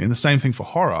comedy. And the same thing for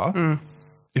horror.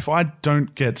 If I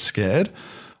don't get scared,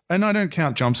 and I don't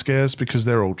count jump scares because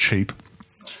they're all cheap.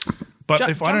 But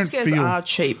if I don't feel... Jump scares are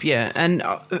cheap, yeah. And,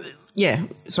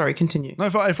 sorry, continue. No,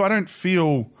 if I don't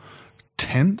feel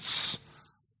tense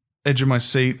edge of my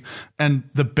seat. And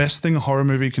the best thing a horror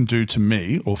movie can do to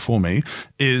me, or for me,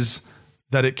 is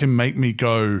that it can make me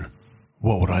go,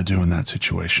 what would I do in that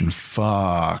situation?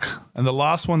 Fuck. And the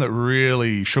last one that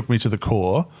really shook me to the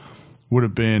core would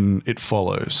have been It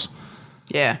Follows.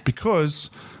 Yeah. Because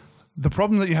the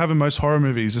problem that you have in most horror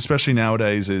movies, especially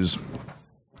nowadays, is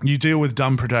you deal with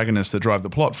dumb protagonists that drive the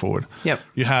plot forward. Yep.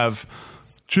 You have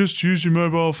just use your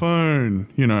mobile phone,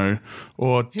 you know,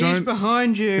 or He's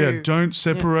behind you. Yeah, don't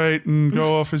separate and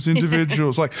go off as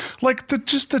individuals. like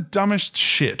the dumbest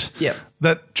shit. Yep.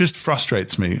 That just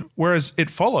frustrates me. Whereas It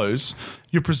Follows,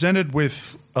 you're presented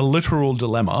with a literal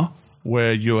dilemma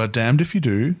where you are damned if you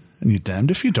do and you're damned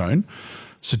if you don't.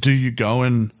 So do you go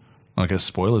and, I guess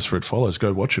spoilers for It Follows,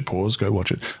 go watch it, pause, go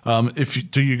watch it.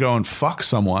 Do you go and fuck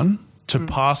someone to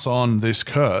pass on this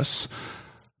curse,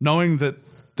 knowing that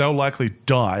they'll likely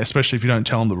die, especially if you don't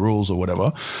tell them the rules or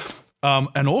whatever,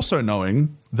 and also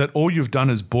knowing that all you've done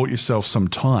is bought yourself some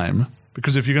time,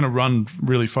 because if you're going to run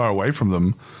really far away from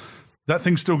them, that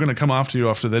thing's still going to come after you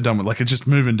after they're done with, like, it's just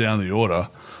moving down the order.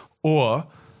 Or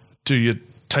do you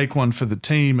take one for the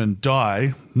team and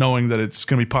die, knowing that it's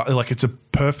going to be part, like, it's a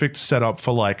perfect setup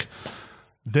for, like,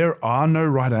 there are no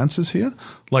right answers here.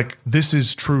 Like, this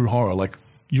is true horror. Like,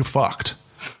 you're fucked.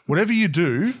 Whatever you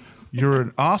do, you're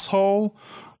an asshole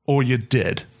or you're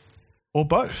dead. Or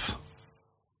both.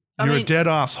 You're a dead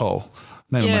asshole.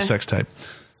 Name of my sex tape.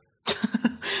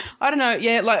 I don't know.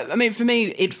 Yeah, like, I mean, for me,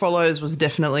 It Follows was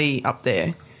definitely up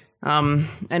there. And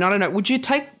I don't know, would you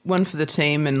take one for the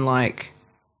team and, like,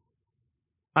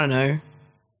 I don't know,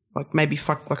 like maybe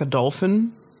fuck like a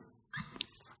dolphin?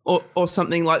 Or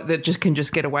something like that can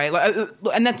just get away. Like,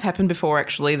 and that's happened before,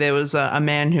 actually. There was a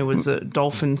man who was a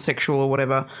dolphin sexual or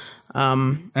whatever.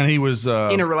 And he was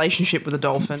in a relationship with a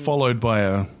dolphin. Followed by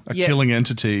a killing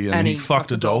entity, and he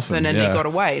fucked a dolphin. And he got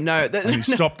away. No. And he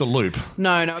stopped the loop.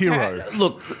 No. Hero.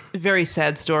 Look, very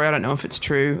sad story. I don't know if it's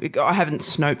true. I haven't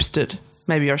Snopes'd it.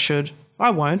 Maybe I should. I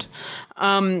won't.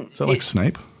 Is that like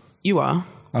Snape? You are.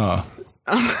 Oh.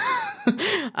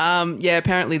 Yeah,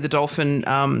 apparently the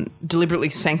dolphin deliberately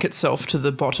sank itself to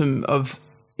the bottom of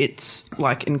its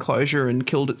like enclosure and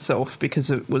killed itself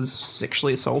because it was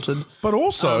sexually assaulted. But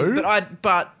also,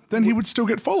 but then he would still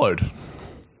get followed.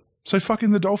 So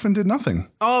fucking the dolphin did nothing.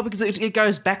 Oh, because it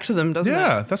goes back to them, doesn't it?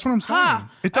 Yeah, that's what I'm saying.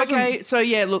 It doesn't. Okay, so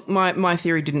yeah, look, my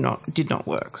theory did not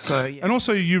work. So yeah. And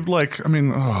also, you like, I mean,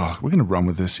 we're gonna run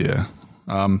with this, yeah.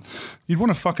 You'd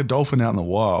want to fuck a dolphin out in the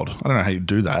wild. I don't know how you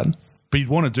do that. But you'd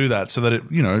want to do that so that it,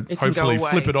 you know, hopefully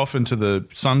flip it off into the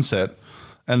sunset,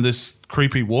 and this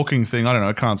creepy walking thing, I don't know,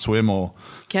 it can't swim or...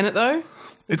 Can it though?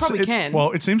 It probably can.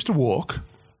 Well, it seems to walk.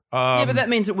 Yeah, but that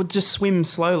means it would just swim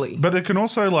slowly. But it can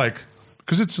also, like,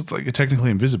 because it's like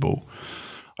technically invisible,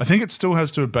 I think it still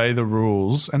has to obey the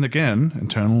rules. And again,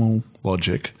 internal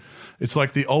logic. It's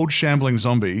like the old shambling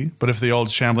zombie, but if the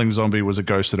old shambling zombie was a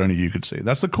ghost that only you could see.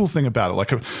 That's the cool thing about it.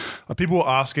 Like, people were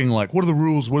asking, like, what are the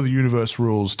rules, what are the universe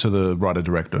rules to the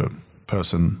writer-director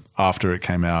person after it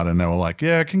came out? And they were like,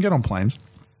 yeah, it can get on planes.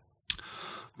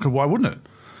 Why wouldn't it?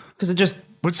 Because it just...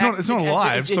 It's not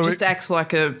alive. It just acts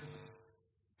like a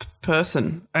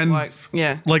person. And, like,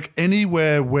 yeah. Like,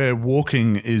 anywhere where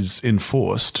walking is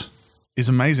enforced is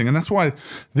amazing. And that's why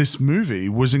this movie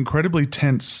was incredibly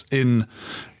tense in...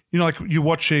 You know, like you're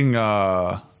watching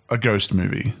a ghost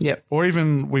movie. Yep. Or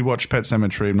even we watch Pet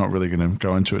Sematary. I'm not really going to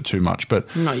go into it too much.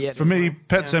 But not yet. For me,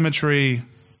 Pet Sematary,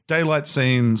 daylight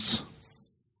scenes,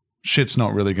 shit's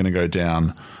not really going to go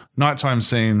down. Nighttime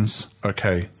scenes,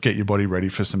 okay, get your body ready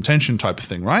for some tension type of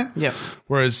thing, right? Yep.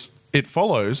 Whereas It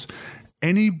Follows,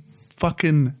 any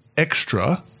fucking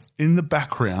extra in the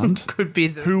background could be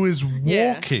them. Who is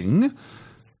walking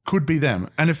could be them.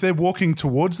 And if they're walking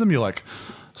towards them, you're like...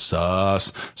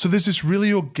 sus. So there's this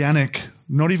really organic,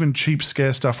 not even cheap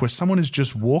scare stuff where someone is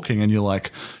just walking and you're like,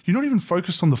 you're not even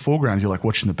focused on the foreground. You're like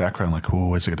watching the background like, oh,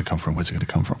 where's it going to come from? Where's it going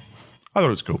to come from? I thought it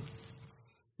was cool.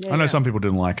 Yeah, I know some people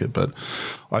didn't like it, but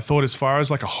I thought as far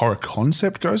as like a horror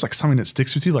concept goes, like something that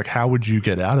sticks with you, like how would you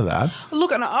get out of that?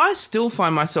 Look, and I still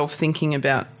find myself thinking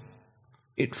about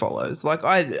It Follows. Like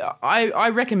I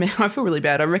recommend, I feel really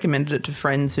bad. I recommended it to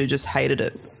friends who just hated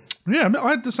it. Yeah, I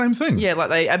had the same thing. Yeah, like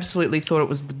they absolutely thought it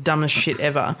was the dumbest shit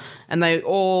ever. And they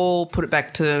all put it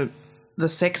back to the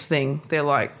sex thing. They're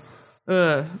like,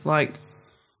 like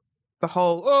the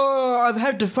whole, I've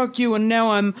had to fuck you and now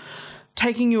I'm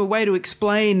taking you away to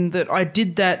explain that I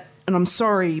did that and I'm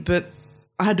sorry, but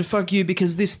I had to fuck you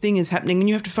because this thing is happening and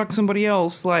you have to fuck somebody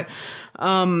else. Like,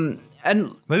 and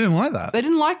they didn't like that. They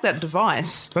didn't like that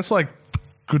device. That's like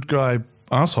good guy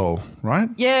asshole, right?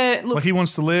 Yeah, look, like he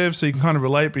wants to live, so you can kind of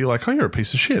relate, but you're like, oh, you're a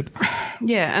piece of shit.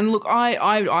 Yeah, and look,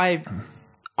 I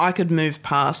I could move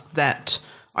past that,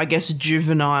 I guess,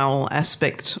 juvenile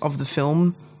aspect of the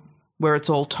film where it's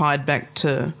all tied back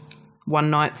to one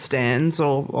night stands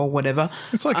or whatever.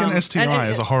 It's like an STI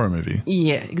as a horror movie.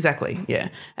 Yeah, exactly. Yeah.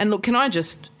 And look, can I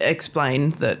just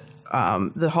explain that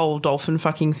the whole dolphin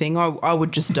fucking thing, I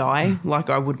would just die. Like,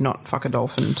 I would not fuck a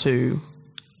dolphin to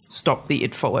stop the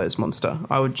It Follows monster.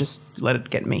 I would just let it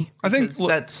get me. I think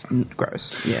that's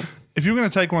gross. Yeah. If you're going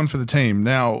to take one for the team,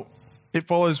 now, It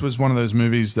Follows was one of those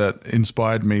movies that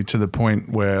inspired me to the point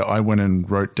where I went and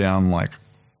wrote down like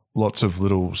lots of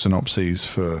little synopses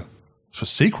for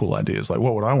sequel ideas. Like,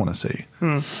 what would I want to see?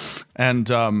 And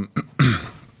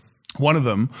one of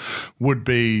them would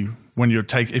be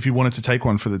if you wanted to take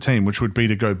one for the team, which would be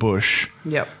to go bush.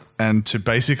 Yep. And to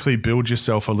basically build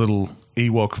yourself a little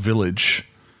Ewok village,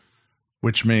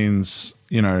 which means,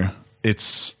 you know,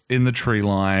 it's in the tree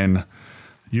line.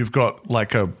 You've got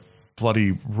like a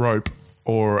bloody rope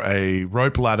or a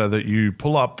rope ladder that you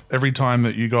pull up every time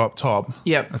that you go up top.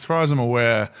 Yep. As far as I'm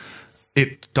aware,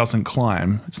 it doesn't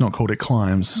climb. It's not called It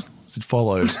Climbs. It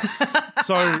follows.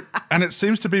 So, and it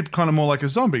seems to be kind of more like a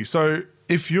zombie. So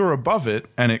if you're above it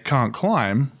and it can't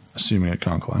climb, assuming it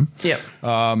can't climb, Yep.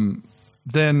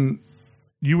 then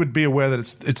you would be aware that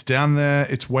it's down there,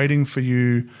 it's waiting for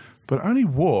you, but only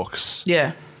walks.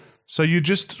 Yeah. So you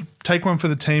just take one for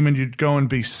the team and you'd go and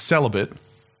be celibate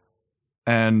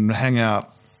and hang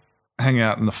out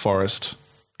in the forest,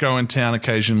 go in town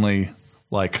occasionally,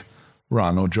 like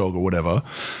run or jog or whatever,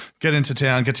 get into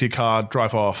town, get to your car,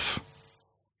 drive off,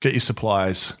 get your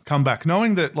supplies, come back,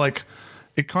 knowing that like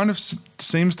it kind of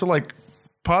seems to like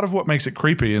part of what makes it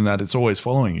creepy in that it's always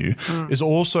following you is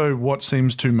also what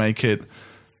seems to make it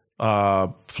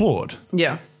flawed.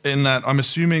 Yeah. In that I'm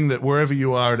assuming that wherever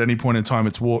you are at any point in time,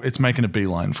 it's making a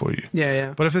beeline for you. Yeah,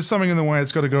 yeah. But if there's something in the way,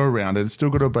 it's got to go around it. It's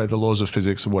still got to obey the laws of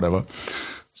physics or whatever.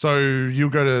 So you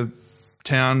go to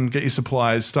town, get your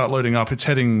supplies, start loading up. It's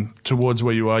heading towards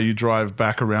where you are. You drive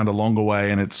back around a longer way,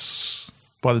 and it's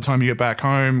by the time you get back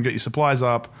home, get your supplies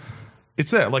up, it's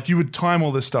there. Like you would time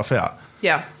all this stuff out.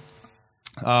 Yeah.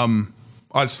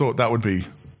 I just thought that would be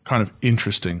kind of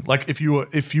interesting. Like if you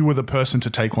were the person to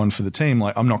take one for the team,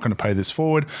 like I'm not going to pay this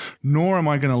forward, nor am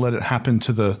I going to let it happen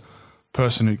to the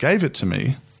person who gave it to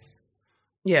me.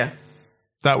 Yeah.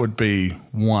 That would be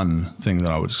one thing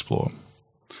that I would explore.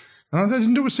 And they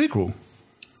didn't do a sequel.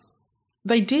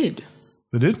 They did.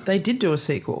 They did? They did do a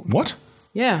sequel. What?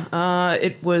 Yeah.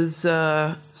 It was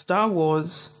Star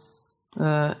Wars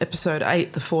Episode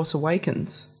 8, The Force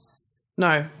Awakens.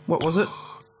 No, what was it?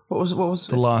 What was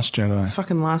The Last Jedi.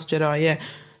 Fucking Last Jedi, yeah.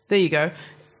 There you go.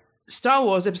 Star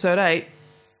Wars Episode 8,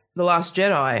 The Last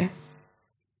Jedi,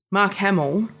 Mark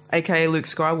Hamill, a.k.a. Luke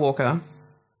Skywalker,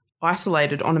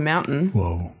 isolated on a mountain.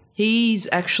 Whoa. He's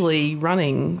actually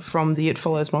running from the It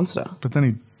Follows monster. But then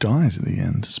he dies at the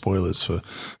end. Spoilers for...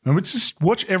 Remember, just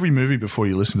watch every movie before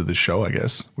you listen to this show, I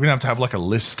guess. We're going to have like a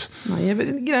list. Oh, yeah, but,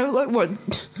 you know, like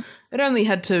what... It only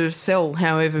had to sell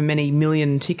however many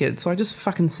million tickets. So I just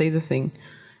fucking see the thing.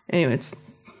 Anyway, it's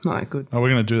not that good. Oh, we're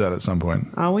going to do that at some point.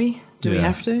 Are we? Do we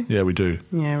have to? Yeah, we do.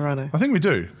 Yeah, righto. I think we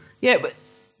do. Yeah, but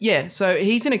yeah, so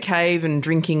he's in a cave and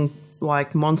drinking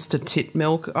like monster tit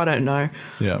milk. I don't know.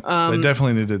 Yeah, they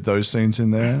definitely needed those scenes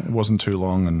in there. It wasn't too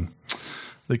long and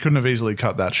they couldn't have easily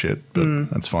cut that shit, but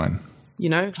that's fine. You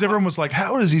know? Because everyone was like,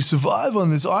 how does he survive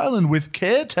on this island with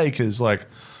caretakers? Like,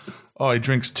 oh, he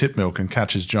drinks tit milk and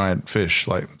catches giant fish.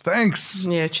 Like, thanks.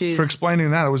 Yeah, cheers. For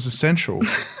explaining that. It was essential.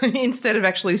 Instead of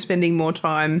actually spending more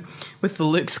time with the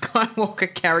Luke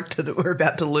Skywalker character that we're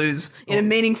about to lose in a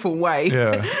meaningful way.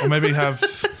 Yeah. Or maybe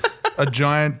have a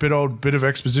giant bit of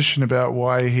exposition about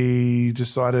why he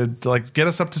decided, like, get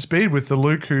us up to speed with the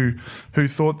Luke who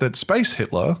thought that Space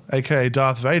Hitler, a.k.a.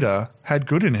 Darth Vader, had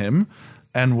good in him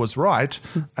and was right.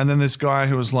 And then this guy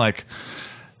who was like...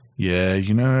 Yeah,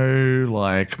 you know,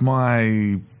 like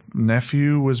my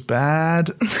nephew was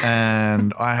bad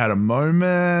and I had a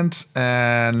moment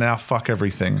and now fuck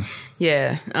everything.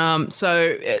 Yeah.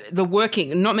 So the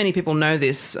working, not many people know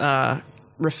this,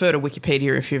 refer to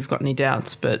Wikipedia if you've got any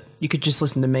doubts, but you could just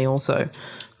listen to me also.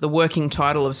 The working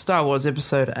title of Star Wars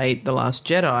Episode 8, The Last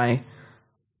Jedi,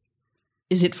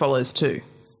 is It Follows 2.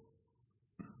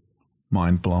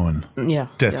 Mind blowing. Yeah.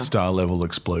 Death Star level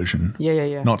explosion.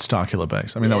 Yeah. Not Starkiller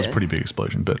Base. I mean, that was a pretty big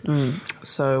explosion, but...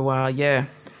 So, yeah,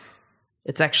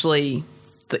 it's actually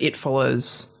the It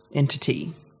Follows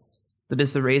entity that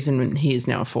is the reason he is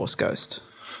now a Force ghost.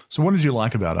 So what did you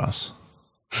like about us?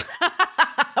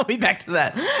 I'll be back to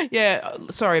that. Yeah,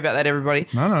 sorry about that, everybody.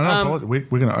 No. We're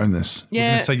going to own this. Yeah. We're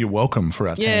going to say you're welcome for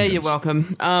our tangents. Yeah, you're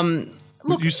welcome.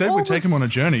 Look, you said all we'd take him on a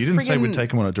journey. You didn't say we'd friggin-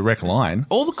 take him on a direct line.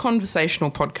 all the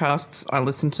conversational podcasts I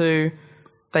listen to,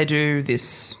 they do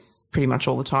this pretty much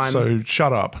all the time. So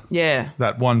shut up. yeah.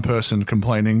 That one person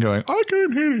complaining, going, I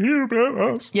can't hear about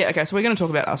us. Yeah, okay, so we're going to talk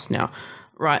about us now.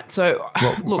 Right, so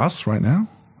look, Us right now?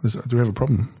 Do we have a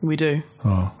problem? we do.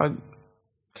 Oh. I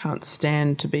can't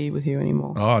stand to be with you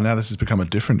anymore. Oh, now this has become a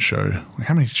different show.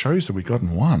 How many shows have we got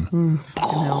in one?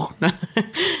 Fucking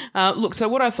hell. Look, so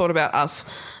what I thought about us,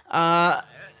 I'm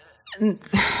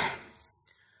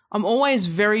always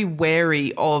very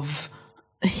wary of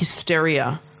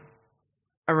hysteria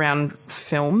around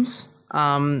films,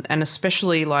 and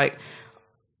especially like,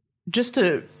 just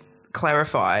to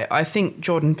clarify, I think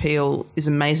Jordan Peele is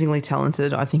amazingly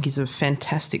talented. I think he's a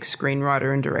fantastic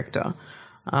screenwriter and director.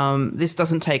 This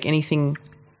doesn't take anything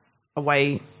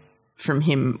away from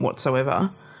him whatsoever.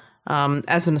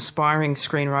 As an aspiring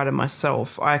screenwriter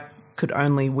myself, I could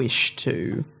only wish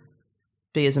to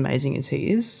be as amazing as he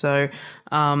is. So,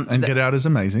 And Get Out is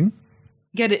amazing.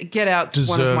 Get Out's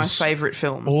one of my Deserves favourite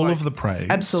films. All Like, of the praise.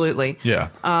 absolutely. Yeah.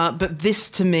 But this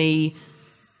to me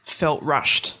felt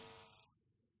rushed,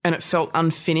 and it felt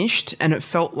unfinished, and it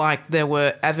felt like there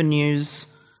were avenues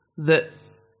that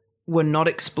were not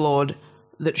explored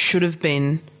that should have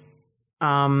been,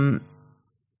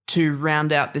 to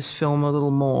round out this film a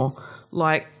little more.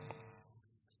 Like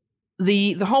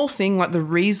the whole thing, like the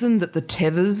reason that the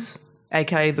tethers,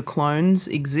 aka the clones,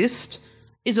 exist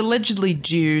is allegedly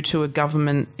due to a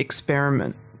government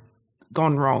experiment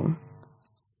gone wrong.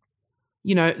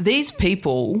 You know, these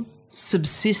people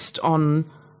subsist on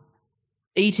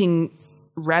eating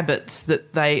rabbits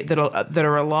that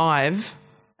are alive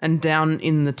and down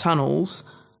in the tunnels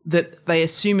that they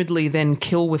assumedly then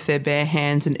kill with their bare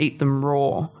hands and eat them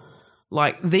raw.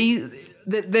 Like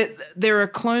there are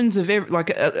clones of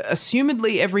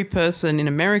assumedly every person in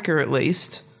America at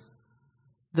least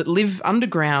that live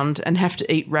underground and have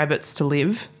to eat rabbits to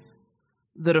live,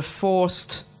 that are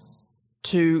forced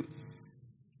to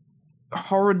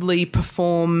horridly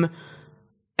perform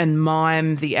and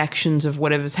mime the actions of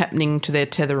whatever's happening to their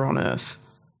tether on Earth,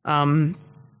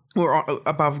 or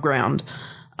above ground.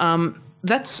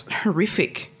 That's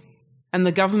horrific, and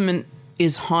the government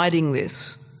is hiding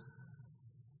this.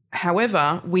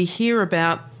 However, we hear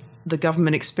about the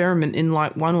government experiment in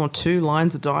like 1 or 2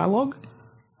 lines of dialogue.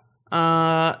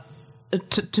 To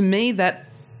me, that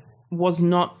was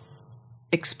not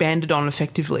expanded on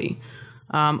effectively.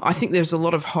 I think there's a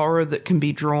lot of horror that can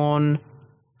be drawn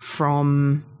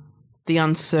from the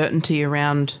uncertainty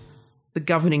around the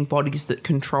governing bodies that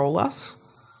control us.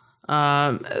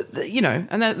 You know,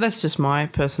 and that's just my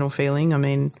personal feeling. I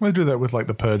mean, We do that with like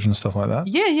The Purge and stuff like that.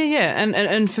 yeah.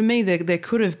 And for me, there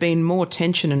could have been more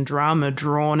tension and drama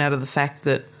drawn out of the fact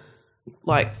that,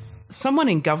 like, someone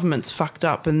in government's fucked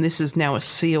up and this is now a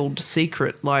sealed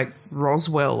secret, like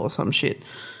Roswell or some shit.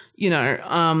 You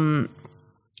know,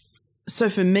 so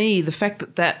for me, the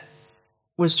fact that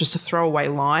was just a throwaway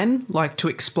line, like to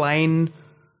explain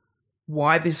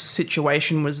why this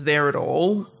situation was there at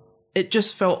all, it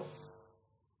just felt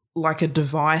like a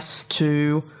device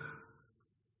to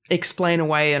explain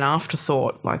away an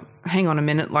afterthought. Like, hang on a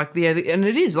minute, like, yeah, and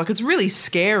it is, like, it's really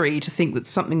scary to think that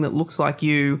something that looks like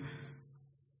you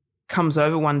comes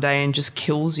over one day and just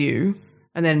kills you,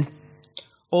 and then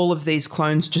all of these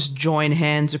clones just join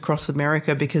hands across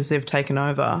America because they've taken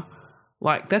over.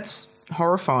 Like, that's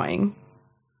horrifying.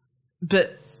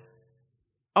 But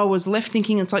I was left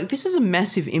thinking, it's like, this is a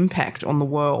massive impact on the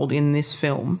world in this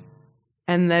film.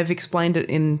 And they've explained it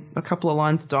in a couple of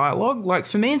lines of dialogue. Like,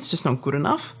 for me, it's just not good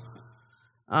enough.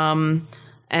 And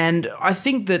I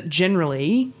think that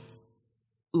generally,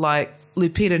 like,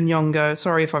 Lupita Nyong'o,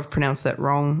 sorry if I've pronounced that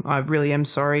wrong. I really am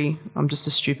sorry. I'm just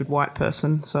a stupid white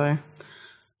person. So,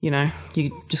 you know,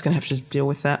 you're just going to have to deal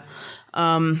with that.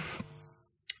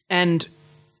 And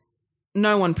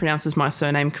no one pronounces my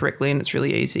surname correctly, and it's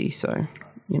really easy. So,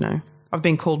 you know, I've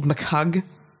been called McHugh.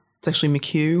 It's actually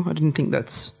McHugh. I didn't think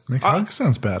that's... McHugh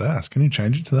sounds badass. Can you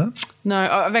change it to that? No,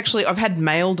 I've had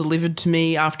mail delivered to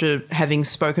me after having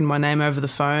spoken my name over the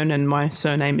phone, and my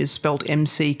surname is spelt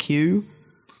MCQ,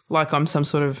 like I'm some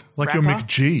sort of Like rapper. your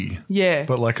McG. Yeah.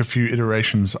 But like a few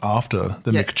iterations after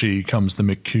the Yeah. McG comes the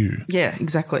McQ. Yeah,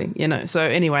 exactly. You know, so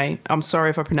anyway, I'm sorry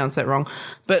if I pronounced that wrong.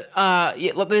 But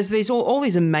yeah, look, there's these all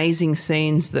these amazing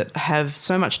scenes that have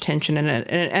so much tension in it.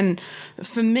 And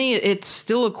for me, it's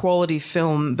still a quality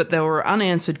film, but there were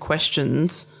unanswered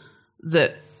questions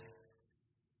that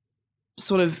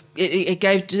sort of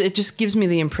it just gives me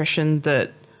the impression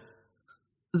that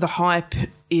the hype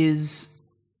is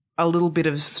a little bit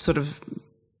of sort of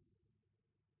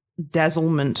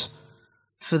dazzlement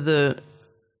for the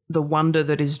the wonder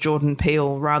that is Jordan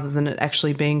Peele, rather than it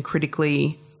actually being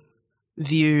critically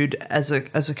viewed as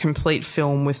a complete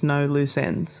film with no loose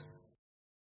ends.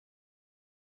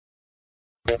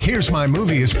 Here's My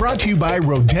Movie is brought to you by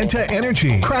Rodenta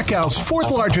Energy, Krakow's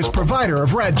fourth largest provider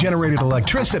of rad-generated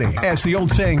electricity. As the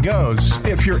old saying goes,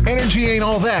 if your energy ain't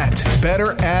all that,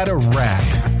 better add a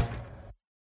rat.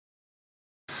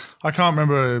 I can't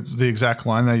remember the exact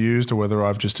line they used or whether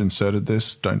I've just inserted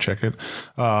this. Don't check it.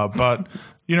 But,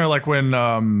 you know, like when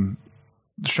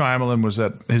Shyamalan was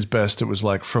at his best, it was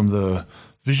like from the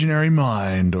visionary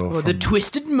mind or the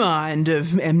twisted mind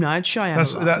of M. Night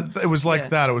Shyamalan. It was like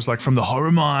that. It was like from the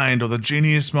horror mind or the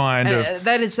genius mind.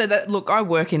 Look, I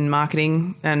work in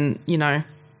marketing, and, you know,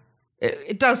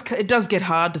 it does get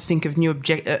hard to think of new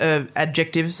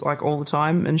adjectives like all the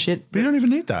time and shit. But you don't even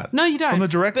need that. No, you don't. From the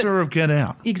director of Get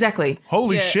Out. Exactly.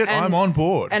 Holy shit, I'm on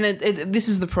board. And this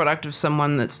is the product of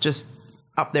someone that's just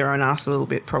up their own ass a little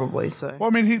bit, probably. So, well,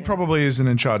 I mean, he probably isn't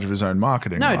in charge of his own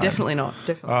marketing. No, right? Definitely not.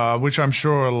 Definitely. Which I'm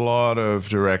sure a lot of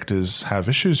directors have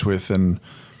issues with, and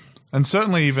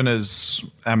certainly even as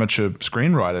amateur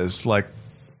screenwriters, like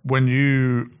when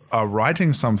you are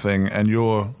writing something and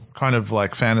you're kind of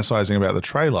like fantasizing about the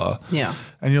trailer,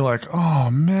 and you're like,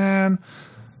 oh man,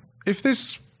 if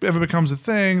this ever becomes a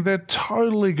thing, they're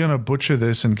totally gonna butcher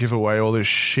this and give away all this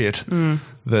shit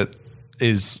that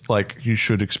is like you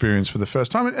should experience for the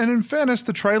first time. And in fairness,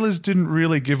 the trailers didn't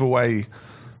really give away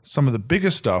some of the bigger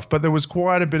stuff, but there was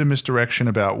quite a bit of misdirection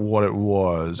about what it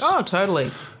was. Oh, totally.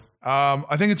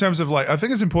 I think in terms of I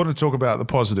think it's important to talk about the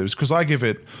positives, because I give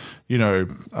it,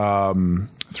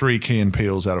 3 Key and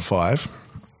Peels out of 5.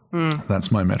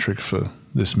 That's my metric for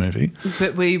this movie.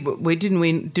 But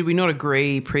did we not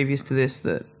agree previous to this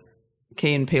that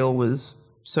Key and Peele was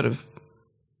sort of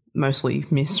mostly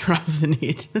miss rather than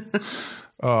hit?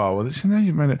 Oh, well, now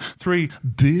you've made it. 3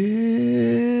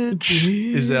 bitch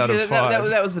is out of 5.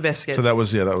 That was the best sketch. So that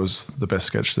was the best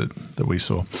sketch that we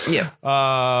saw. Yeah.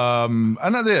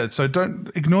 So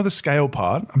don't ignore the scale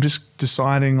part. I'm just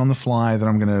deciding on the fly that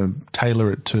I'm going to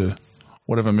tailor it to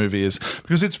whatever movie is,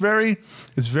 because it's very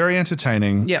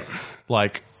entertaining. Yep.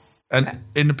 Like, and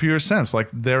in the pure sense, like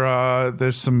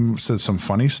there's some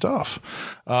funny stuff.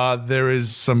 There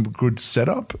is some good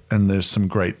setup, and there's some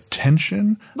great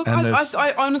tension. Look,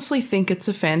 I honestly think it's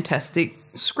a fantastic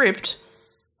script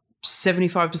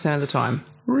 75% of the time.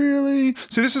 Really?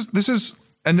 See, this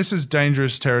is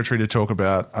dangerous territory to talk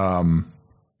about,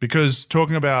 because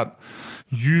talking about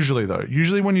usually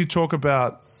when you talk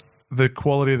about the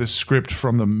quality of the script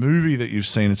from the movie that you've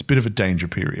seen, it's a bit of a danger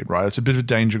period, right? It's a bit of a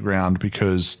danger ground,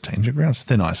 because danger ground's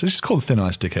thin ice. It's just called thin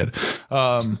ice, dickhead.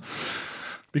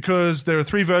 Because there are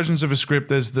 3 versions of a script.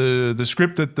 There's the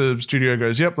script that the studio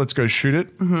goes, yep, let's go shoot it.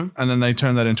 Mm-hmm. And then they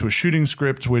turn that into a shooting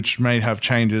script, which may have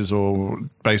changes or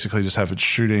basically just have its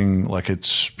shooting, like its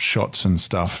shots and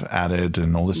stuff added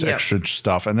and all this extra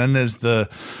stuff. And then there's the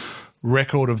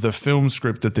record of the film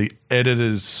script that the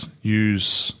editors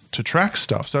use to track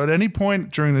stuff. So at any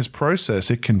point during this process,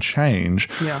 it can change.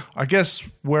 Yeah. I guess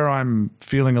where I'm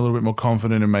feeling a little bit more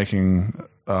confident in making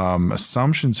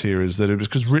assumptions here is that it was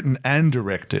because written and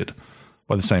directed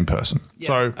by the same person. Yeah.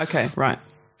 So okay, right.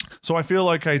 So I feel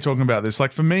okay talking about this.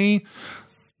 Like for me,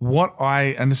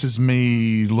 and this is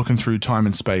me looking through time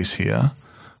and space here,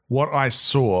 what I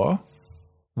saw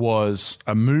was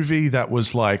a movie that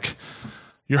was like,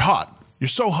 you're hot. You're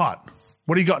so hot.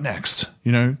 What do you got next?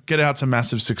 Get Out's a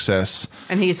massive success.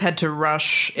 And he's had to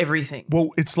rush everything. Well,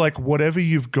 it's like whatever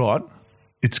you've got,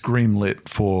 it's greenlit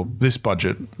for this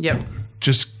budget. Yep.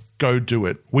 Just go do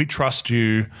it. We trust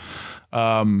you.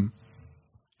 Go.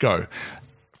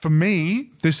 For me,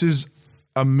 this is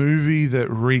a movie that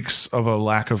reeks of a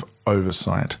lack of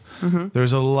oversight. Mm-hmm.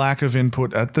 There's a lack of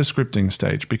input at the scripting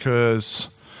stage because,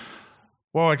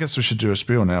 well, I guess we should do a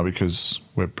spiel now because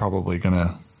we're probably going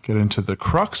to get into the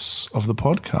crux of the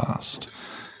podcast.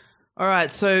 All right,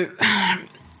 so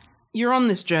you're on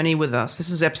this journey with us.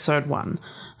 This is episode 1,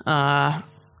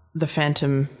 The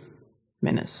Phantom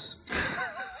Menace.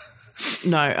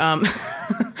 No,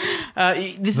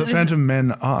 The Phantom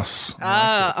Men Us.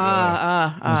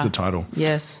 That's the title.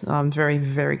 Yes, very,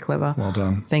 very clever. Well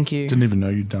done. Thank you. Didn't even know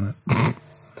you'd done it.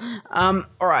 All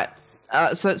right.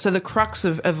 So the crux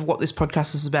of what this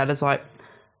podcast is about is like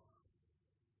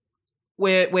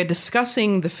we're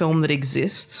discussing the film that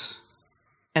exists,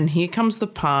 and here comes the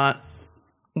part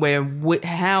where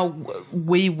how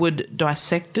we would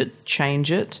dissect it,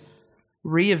 change it,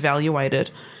 reevaluate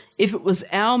it. If it was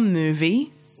our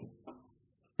movie,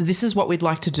 this is what we'd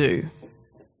like to do.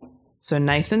 So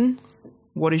Nathan,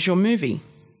 what is your movie?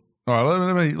 All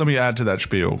right, let me add to that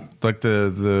spiel. Like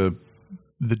the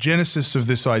the genesis of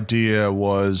this idea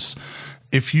was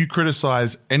if you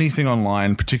criticize anything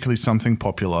online, particularly something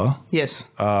popular, Yes.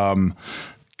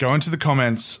 go into the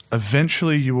comments.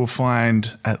 Eventually, you will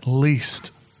find at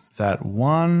least that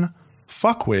one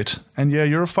fuckwit, and yeah,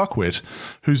 you're a fuckwit,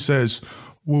 who says,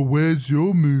 well, where's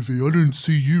your movie? I don't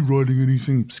see you writing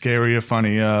anything scarier,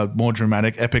 funnier, more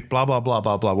dramatic, epic, blah, blah, blah,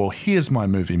 blah, blah. Well, here's my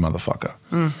movie, motherfucker.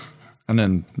 And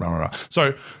then, rah, rah, rah.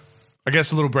 So I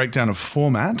guess a little breakdown of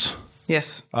format,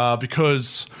 Yes.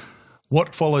 because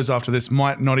what follows after this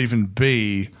might not even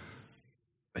be,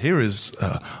 here is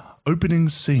opening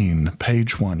scene,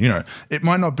 page 1. You know, it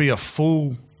might not be a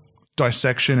full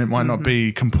dissection. It might not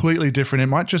be completely different. It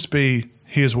might just be,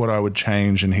 here's what I would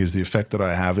change and here's the effect that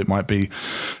I have. It might be,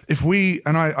 if we,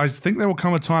 and I think there will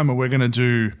come a time where we're going to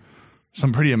do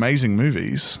some pretty amazing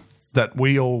movies that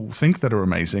we all think that are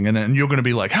amazing. And then you're going to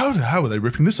be like, how are they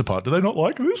ripping this apart? Do they not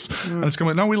like this? And it's going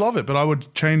to be, no, we love it. But I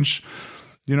would change,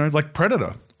 you know, like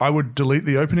Predator. I would delete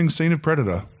the opening scene of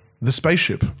Predator, the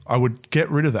spaceship. I would get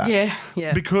rid of that.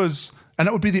 Yeah. Because, and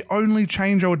that would be the only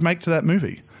change I would make to that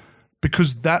movie.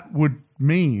 Because that would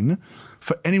mean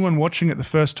for anyone watching it the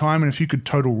first time, and if you could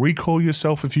total recall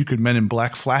yourself, if you could Men in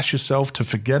Black flash yourself to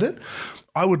forget it,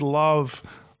 I would love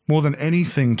more than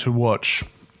anything to watch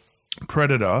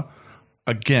Predator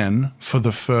again for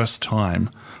the first time,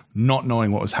 not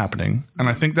knowing what was happening. And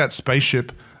I think that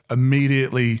spaceship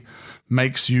immediately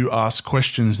makes you ask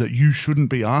questions that you shouldn't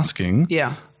be asking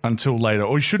until later,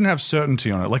 or you shouldn't have certainty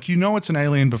on it. Like, you know it's an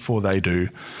alien before they do.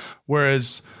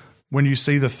 Whereas when you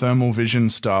see the thermal vision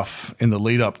stuff in the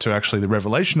lead up to actually the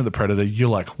revelation of the Predator, you're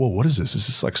like, whoa, what is this? Is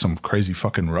this like some crazy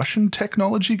fucking Russian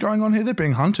technology going on here? They're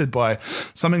being hunted by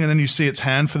something, and then you see its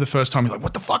hand for the first time. You're like,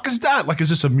 what the fuck is that? Like, is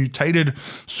this a mutated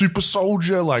super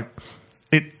soldier? Like,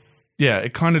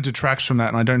 it kind of detracts from that,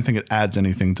 and I don't think it adds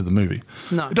anything to the movie.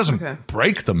 No. It doesn't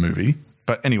break the movie.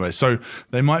 But anyway, so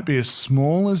they might be as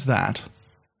small as that,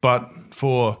 but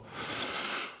for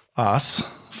us,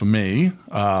 for me,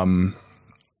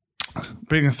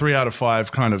 being a 3 out of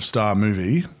 5 kind of star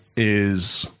movie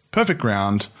is perfect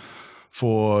ground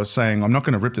for saying I'm not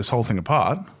going to rip this whole thing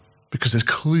apart because there's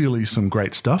clearly some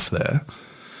great stuff there.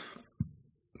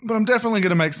 But I'm definitely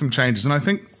going to make some changes. And I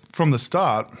think from the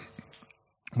start,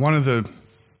 one of the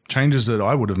changes that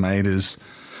I would have made is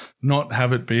not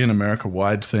have it be an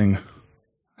America-wide thing.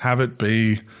 Have it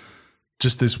be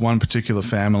just this one particular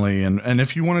family. And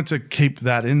if you wanted to keep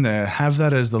that in there, have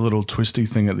that as the little twisty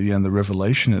thing at the end, the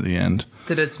revelation at the end.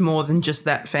 That it's more than just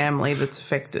that family that's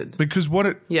affected. Because what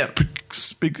it...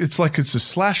 It's like it's a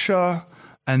slasher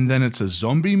and then it's a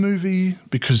zombie movie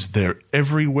because they're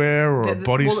everywhere, or a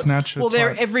body snatcher. Well,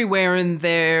 they're everywhere, and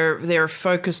they're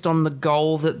focused on the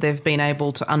goal that they've been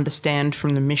able to understand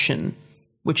from the mission,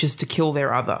 which is to kill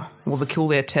their other, or to kill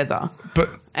their tether.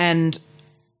 And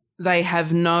they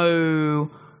have no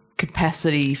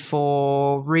capacity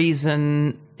for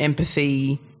reason,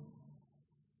 empathy.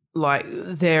 Like,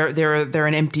 they're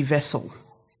an empty vessel.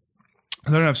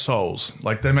 They don't have souls.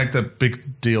 Like, they make the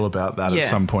big deal about that at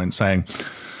some point, saying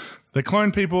they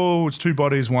clone people, it's 2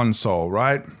 bodies, 1 soul,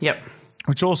 right? Yep.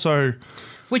 Which also...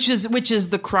 Which is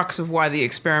the crux of why the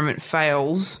experiment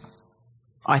fails,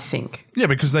 I think. Yeah,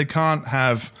 because they can't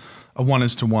have a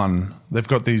 1:1. They've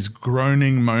got these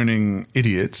groaning, moaning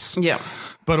idiots. Yeah.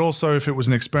 But also, if it was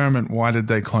an experiment, why did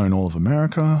they clone all of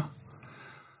America?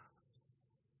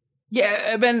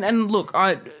 Yeah, and look,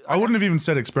 I wouldn't have even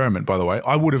said experiment, by the way.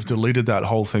 I would have deleted that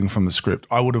whole thing from the script.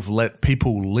 I would have let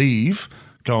people leave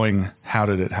going, how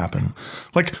did it happen?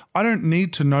 Like, I don't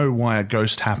need to know why a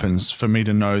ghost happens for me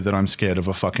to know that I'm scared of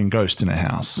a fucking ghost in a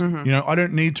house. Mm-hmm. You know, I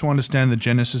don't need to understand the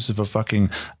genesis of a fucking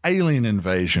alien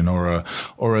invasion or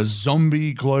a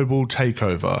zombie global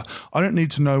takeover. I don't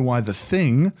need to know why the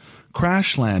Thing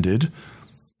crash landed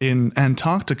in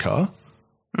Antarctica.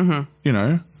 Mm-hmm. You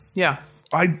know? Yeah.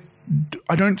 I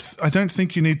don't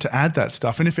think you need to add that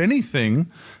stuff. And if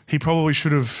anything, he probably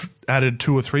should have added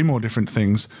 2 or 3 more different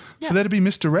things for there to be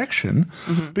misdirection,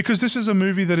 because this is a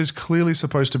movie that is clearly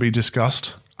supposed to be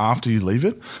discussed after you leave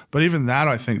it. But even that,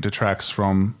 I think, detracts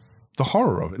from the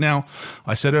horror of it. Now,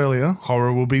 I said earlier,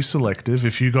 horror will be selective.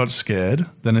 If you got scared,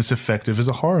 then it's effective as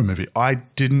a horror movie. I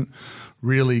didn't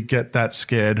really get that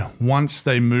scared once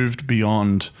they moved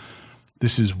beyond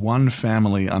this is one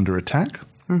family under attack.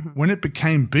 When it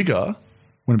became bigger,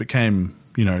 when it became,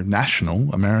 you know,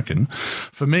 national, American,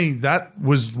 for me, that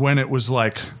was when it was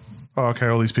like, oh, okay,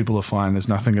 all these people are fine. There's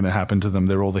nothing going to happen to them.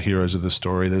 They're all the heroes of the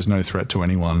story. There's no threat to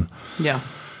anyone. Yeah.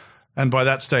 And by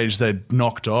that stage, they'd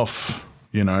knocked off,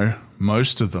 you know,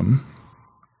 most of them.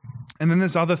 And then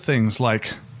there's other things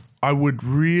like I would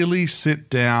really sit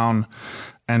down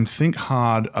and think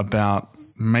hard about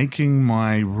making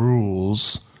my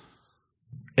rules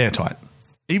airtight,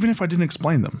 even if I didn't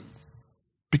explain them.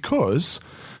 Because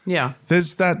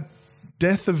there's that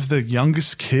death of the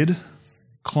youngest kid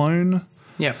clone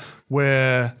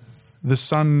where the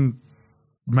son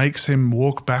makes him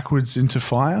walk backwards into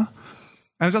fire.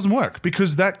 And it doesn't work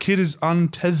because that kid is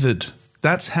untethered.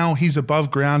 That's how he's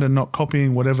above ground and not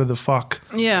copying whatever the fuck.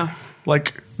 Yeah.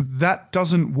 Like, that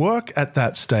doesn't work at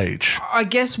that stage. I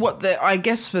guess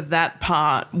for that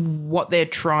part, what they're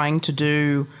trying to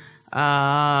do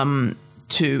to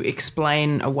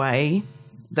explain away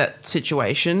that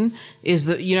situation is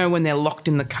that, you know, when they're locked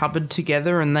in the cupboard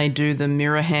together and they do the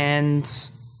mirror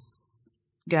hands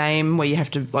game where you have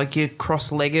to, like, you're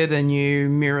cross-legged and you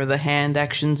mirror the hand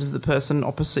actions of the person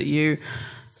opposite you.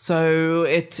 So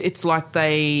it's like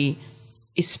they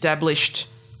established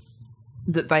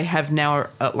that they have now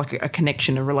a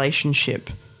connection, a relationship.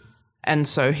 And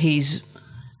so he's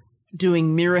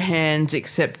doing mirror hands,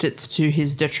 except it's to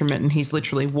his detriment and he's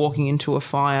literally walking into a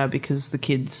fire because the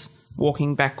kid's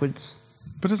walking backwards.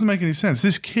 But it doesn't make any sense.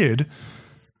 This kid,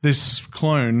 this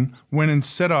clone, went and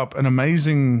set up an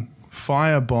amazing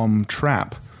firebomb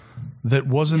trap that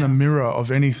wasn't a mirror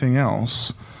of anything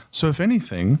else. So if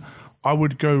anything, I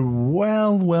would go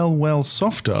well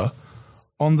softer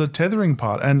on the tethering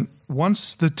part. And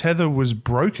once the tether was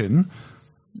broken,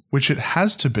 which it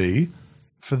has to be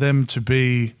for them to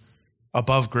be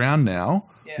above ground now,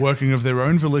 working of their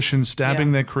own volition,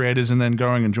 stabbing their creators and then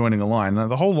going and joining a line. Now,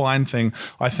 the whole line thing,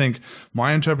 I think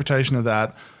my interpretation of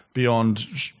that, beyond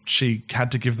she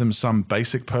had to give them some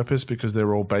basic purpose because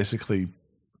they're all basically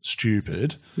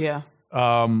stupid,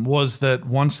 was that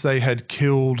once they had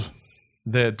killed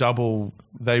their double,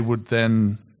 they would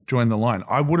then join the line.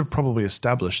 I would have probably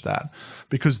established that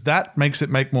because that makes it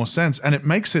make more sense, and it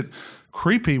makes it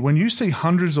creepy when you see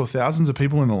hundreds or thousands of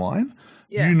people in a line.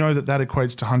 You know that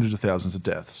equates to hundreds of thousands of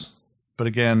deaths. But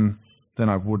again, then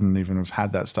I wouldn't even have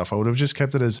had that stuff. I would have just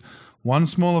kept it as one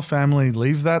smaller family,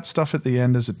 leave that stuff at the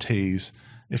end as a tease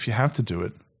if you have to do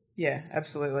it. Yeah,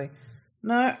 absolutely.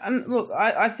 No, and look,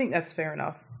 I think that's fair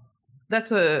enough.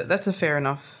 That's a fair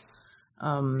enough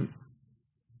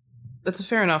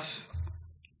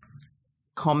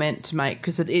comment to make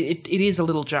because it is a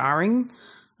little jarring,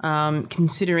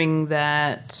 considering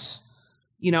that,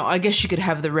 you know, I guess you could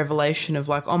have the revelation of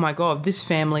like, oh my God, this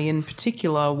family in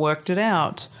particular worked it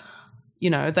out.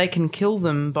 You know, they can kill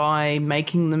them by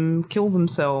making them kill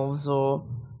themselves or,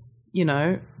 you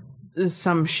know,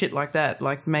 some shit like that.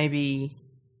 Like maybe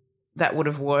that would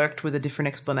have worked with a different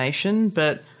explanation,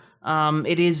 but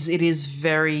it is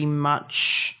very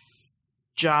much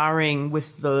jarring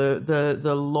with the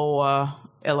lore,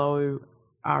 LORE,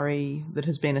 that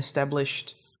has been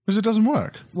established. Because it doesn't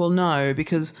work. Well, no,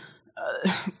 because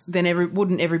then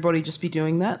wouldn't everybody just be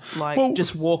doing that? Like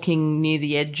just walking near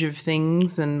the edge of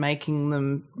things and making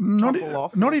them topple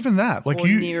off? Not even that. Like or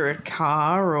near a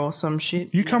car or some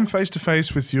shit. You come face to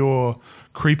face with your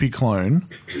creepy clone.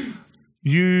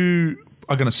 You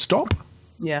are going to stop,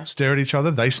 stare at each other.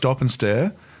 They stop and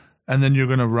stare, and then you're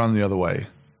going to run the other way.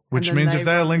 Which means if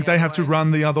they're linked, they have to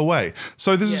run the other way.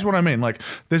 So this is what I mean. Like,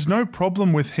 there's no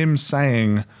problem with him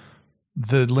saying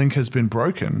the link has been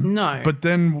broken. No. But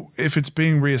then if it's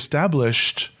being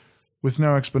reestablished with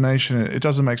no explanation, it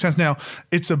doesn't make sense. Now,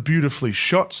 it's a beautifully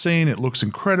shot scene. It looks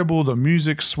incredible. The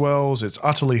music swells. It's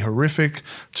utterly horrific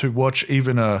to watch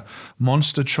even a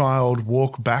monster child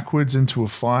walk backwards into a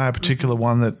fire, a particular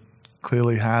one that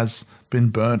clearly has been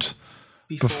burnt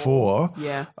before.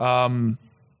 Yeah.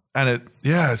 And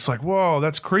it's like, whoa,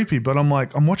 that's creepy. But I'm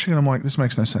watching it, I'm like, this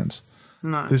makes no sense.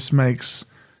 No. This makes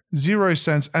zero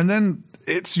sense. And then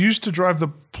it's used to drive the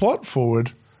plot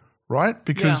forward, right?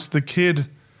 Because the kid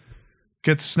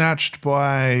gets snatched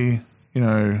by, you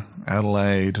know,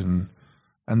 Adelaide and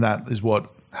that is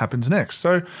what happens next.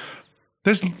 So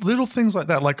there's little things like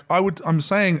that. Like I'm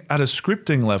saying at a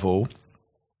scripting level,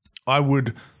 I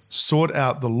would sort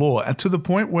out the lore, and to the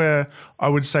point where I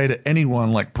would say to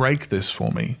anyone, like, break this for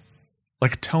me.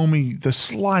 Like, tell me the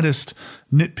slightest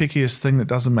nitpickiest thing that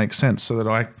doesn't make sense so that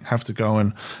I have to go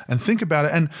and think about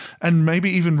it and maybe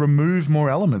even remove more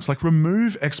elements, like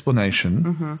remove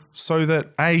explanation so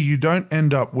that, A, you don't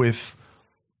end up with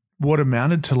what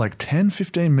amounted to like 10,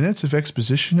 15 minutes of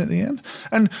exposition at the end.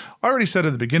 And I already said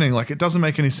at the beginning, like, it doesn't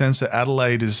make any sense that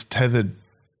Adelaide is tethered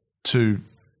to,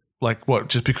 like, what,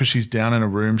 just because she's down in a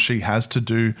room, she has to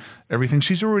do everything.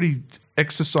 She's already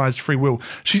exercised free will.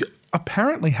 She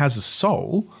apparently has a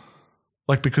soul,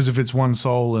 like, because of its one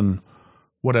soul and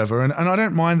whatever. And I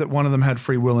don't mind that one of them had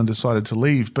free will and decided to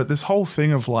leave. But this whole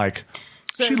thing of, like,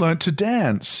 she learned to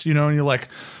dance, you know, and you're like,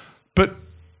 but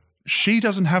she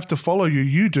doesn't have to follow you,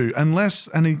 you do, unless,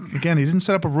 and he didn't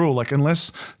set up a rule, like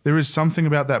unless there is something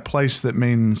about that place that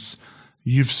means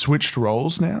you've switched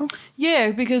roles now.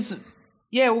 Yeah, because,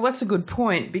 well, that's a good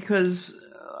point, because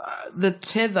the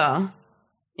tether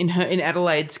in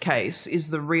Adelaide's case is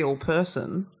the real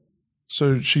person.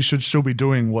 So she should still be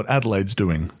doing what Adelaide's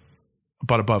doing,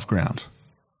 but above ground.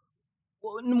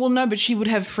 Well, no, but she would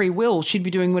have free will. She'd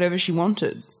be doing whatever she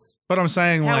wanted. But I'm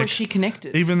saying, how is she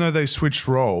connected? Even though they switched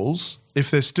roles, if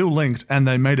they're still linked, and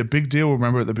they made a big deal,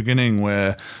 remember at the beginning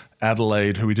where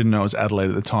Adelaide, who we didn't know was Adelaide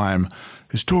at the time,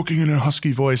 is talking in her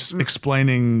husky voice,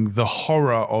 explaining the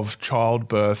horror of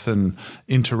childbirth and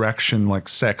interaction, like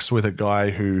sex with a guy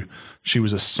who she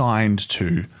was assigned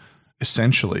to,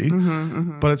 essentially.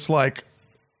 But it's like,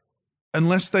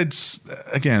 unless they'd,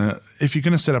 again, if you're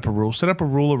going to set up a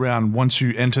rule around once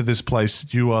you enter this place,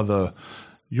 you're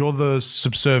the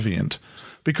subservient.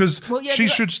 Because she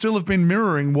should still have been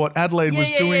mirroring what Adelaide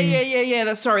was doing. Yeah.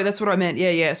 That's what I meant.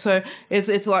 Yeah. So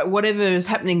it's like whatever is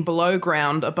happening below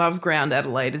ground, above ground,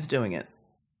 Adelaide is doing it.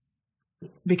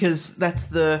 Because that's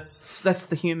the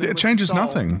human. It changes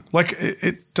nothing. Like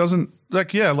it doesn't.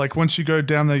 Like once you go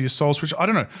down there, your soul switch. I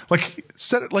don't know.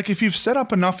 Like if you've set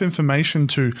up enough information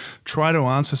to try to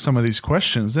answer some of these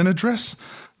questions, then address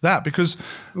that. Because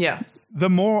the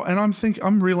more, and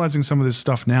I'm realizing some of this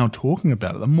stuff now talking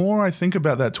about it, the more I think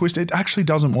about that twist, it actually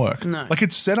doesn't work. No. Like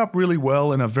it's set up really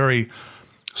well in a very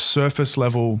surface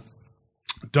level,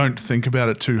 don't think about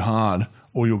it too hard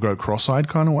or you'll go cross-eyed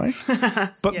kind of way.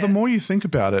 But the more you think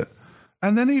about it,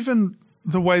 and then even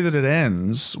the way that it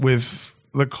ends with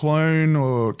the clone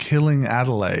or killing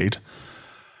Adelaide,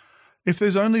 if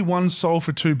there's only one soul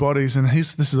for two bodies, and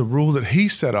this is a rule that he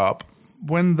set up,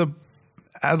 when the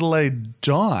Adelaide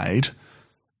died,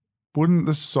 wouldn't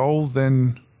the soul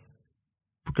then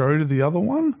go to the other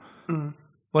one?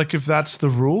 Like if that's the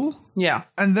rule? Yeah.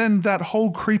 And then that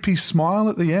whole creepy smile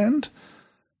at the end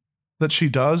that she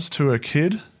does to her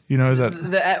kid, you know, that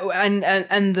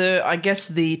and the I guess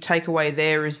the takeaway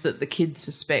there is that the kid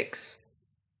suspects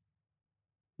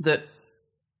that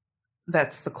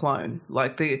that's the clone.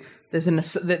 Like there's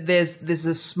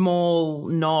a small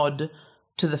nod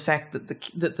to the fact that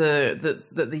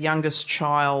the youngest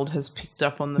child has picked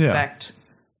up on the fact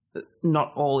that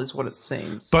not all is what it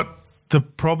seems. But the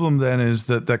problem then is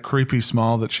that creepy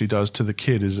smile that she does to the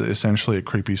kid is essentially a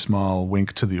creepy smile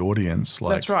wink to the audience.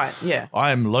 Like, that's right, yeah.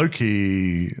 I'm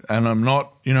Loki and I'm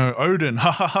not, Odin. Ha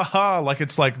ha ha ha. Like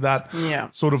it's like that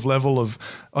sort of level of,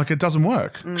 like it doesn't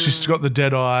work. She's got the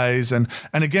dead eyes and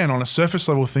again, on a surface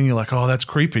level thing, you're like, oh, that's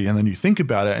creepy. And then you think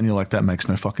about it and you're like, that makes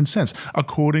no fucking sense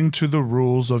according to the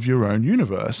rules of your own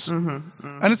universe. And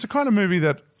it's a kind of movie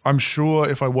that I'm sure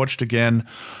if I watched again,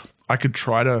 I could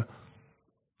try to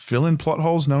fill in plot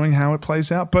holes knowing how it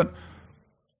plays out, but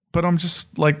I'm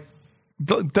just like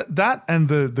that and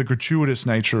the gratuitous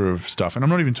nature of stuff, and I'm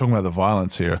not even talking about the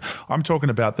violence here. I'm talking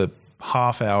about the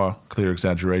half-hour, clear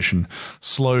exaggeration,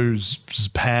 slows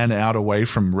pan out away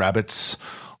from rabbits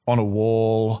on a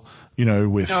wall,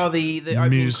 with the opening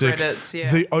music. Credits,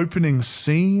 The opening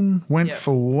scene went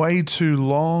for way too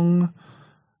long,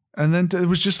 and then it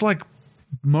was just like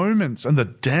moments, and the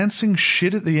dancing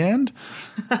shit at the end.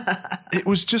 It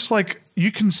was just like you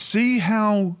can see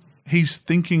how he's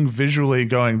thinking visually,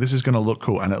 going, this is going to look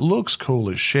cool, and it looks cool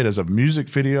as shit as a music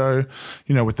video,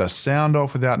 with the sound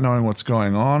off without knowing what's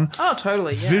going on. Oh,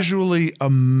 totally. Yeah. Visually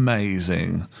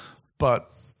amazing,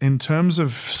 but in terms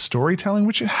of storytelling,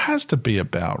 which it has to be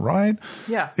about, right?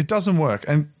 Yeah, it doesn't work.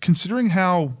 And considering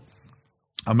how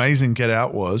amazing Get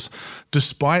Out was,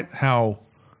 despite how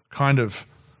kind of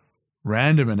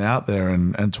random and out there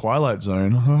and Twilight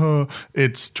Zone,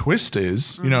 its twist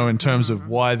is, in terms of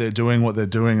why they're doing what they're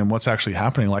doing and what's actually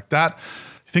happening. Like that,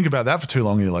 you think about that for too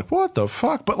long and you're like, what the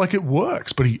fuck? But like it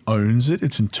works, but he owns it.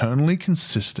 It's internally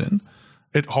consistent.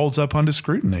 It holds up under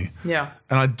scrutiny. Yeah.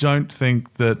 And I don't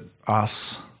think that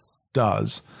Us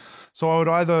does. So I would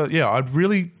I'd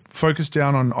really focus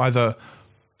down on either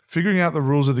figuring out the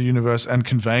rules of the universe and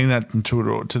conveying that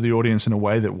to the audience in a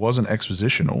way that wasn't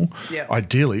expositional,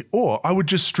 ideally, or I would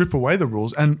just strip away the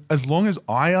rules. And as long as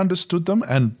I understood them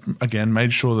and, again,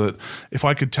 made sure that if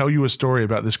I could tell you a story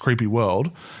about this creepy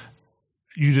world,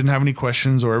 you didn't have any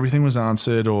questions or everything was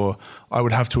answered, or I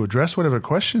would have to address whatever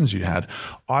questions you had,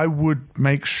 I would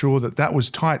make sure that was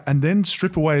tight and then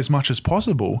strip away as much as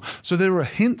possible. So there are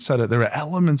hints at it. There are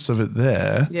elements of it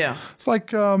there. Yeah. It's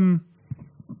like...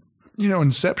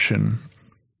 Inception,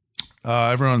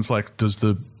 everyone's like, does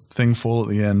the thing fall at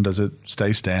the end? Does it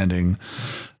stay standing?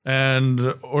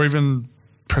 Or even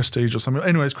Prestige or something.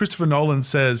 Anyways, Christopher Nolan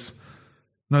says,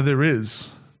 no, there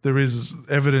is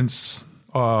evidence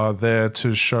are there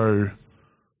to show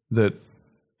that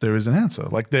there is an answer.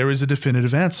 Like, there is a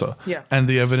definitive answer. Yeah. And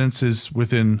the evidence is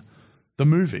within the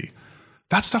movie.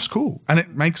 That stuff's cool. And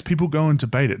it makes people go and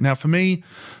debate it. Now, for me,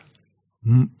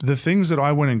 the things that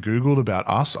I went and Googled about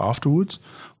Us afterwards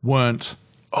weren't,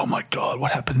 oh my God,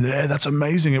 what happened there? That's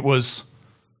amazing. It was,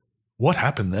 what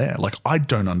happened there? Like, I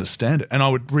don't understand it. And I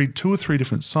would read 2 or 3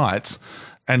 different sites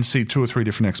and see 2 or 3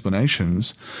 different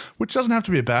explanations, which doesn't have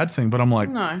to be a bad thing. But I'm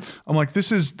like,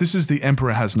 this is the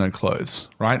Emperor Has No Clothes,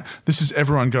 right? This is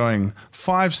everyone going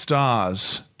 5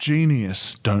 stars,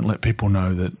 genius. Don't let people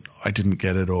know that I didn't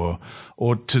get it, or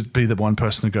to be the one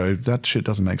person to go, that shit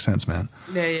doesn't make sense, man.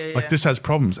 Yeah. Like, this has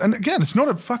problems. And again, it's not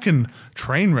a fucking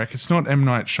train wreck. It's not M.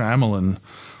 Night Shyamalan,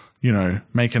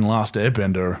 making Last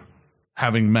Airbender,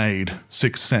 having made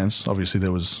Sixth Sense. Obviously,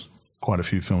 there was quite a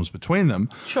few films between them.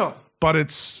 Sure. But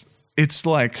it's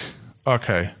like,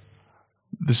 okay,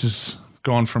 this has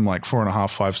gone from like 4.5,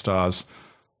 5 stars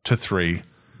to 3.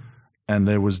 And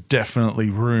there was definitely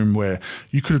room where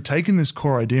you could have taken this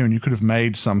core idea and you could have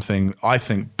made something, I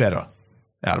think, better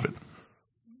out of it.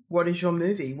 What is your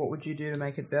movie? What would you do to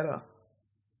make it better?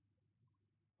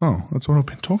 Oh, that's what I've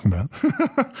been talking about.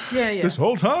 Yeah. This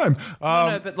whole time.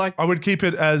 No, but like, I would keep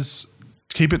it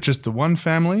just the one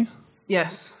family.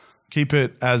 Yes. Keep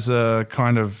it as a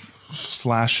kind of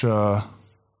slasher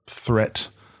threat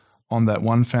on that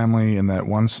one family in that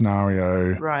one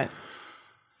scenario. Right.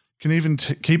 Can even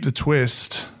keep the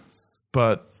twist,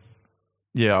 but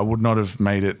yeah, I would not have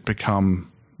made it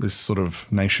become this sort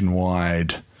of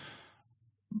nationwide,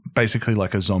 basically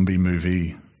like a zombie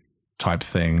movie type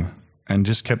thing, and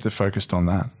just kept it focused on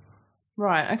that.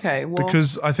 Right, okay. Well,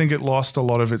 because I think it lost a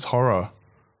lot of its horror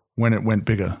when it went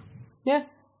bigger. Yeah.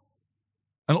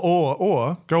 And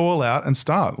or go all out and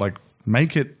start. Like,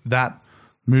 make it that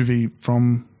movie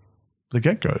from the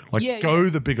get-go. Like, go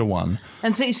the bigger one.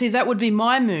 And see, that would be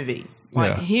my movie.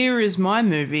 Like, here is my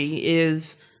movie,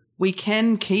 is we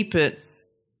can keep it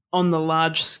on the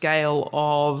large scale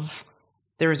of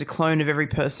there is a clone of every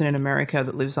person in America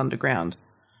that lives underground.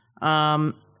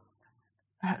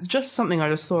 Just something I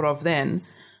just thought of then.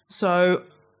 So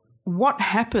what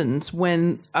happens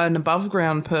when an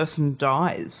above-ground person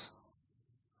dies?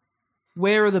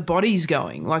 Where are the bodies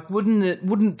going? Like,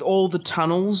 wouldn't all the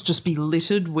tunnels just be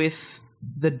littered with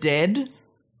the dead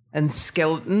and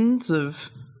skeletons of?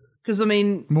 Because I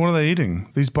mean, what are they eating?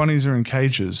 These bunnies are in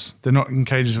cages. They're not in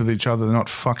cages with each other. They're not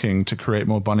fucking to create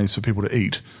more bunnies for people to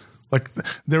eat. Like,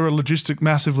 there are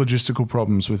massive logistical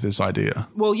problems with this idea.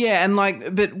 Well, yeah, and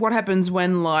like, but what happens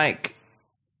when, like,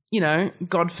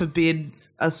 God forbid,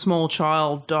 a small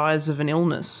child dies of an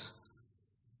illness?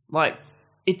 Like,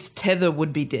 its tether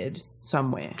would be dead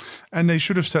somewhere. And they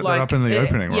should have set that up in the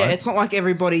opening, right? Yeah, it's not like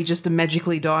everybody just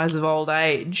magically dies of old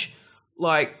age.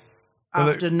 Like,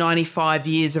 after 95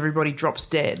 years, everybody drops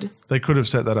dead. They could have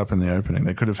set that up in the opening.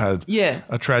 They could have had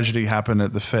a tragedy happen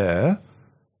at the fair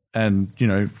and,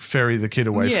 ferry the kid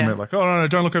away from it. Like, oh, no,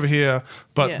 don't look over here.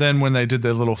 But then when they did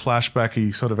their little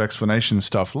flashbacky sort of explanation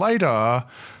stuff later,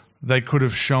 they could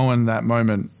have shown that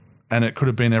moment. And it could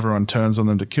have been everyone turns on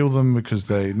them to kill them because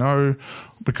they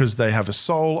have a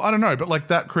soul. I don't know, but like,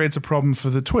 that creates a problem for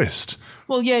the twist.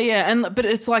 Well, yeah, but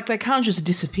it's like they can't just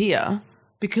disappear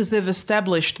because they've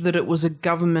established that it was a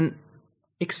government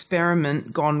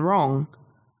experiment gone wrong.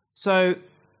 So,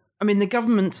 I mean, the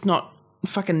government's not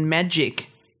fucking magic.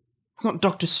 It's not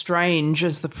Doctor Strange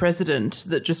as the president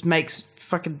that just makes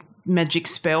fucking magic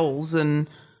spells and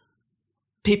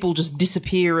people just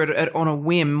disappear on a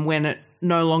whim when it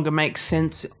no longer makes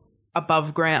sense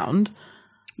above ground,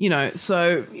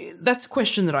 so that's a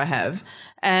question that I have.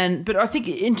 But I think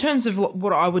in terms of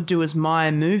what I would do as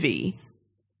my movie,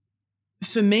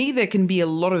 for me, there can be a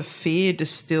lot of fear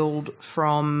distilled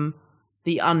from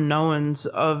the unknowns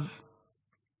of,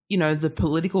 the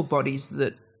political bodies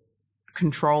that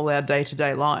control our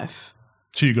day-to-day life.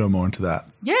 So you go more into that?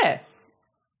 Yeah.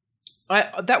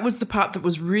 That was the part that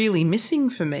was really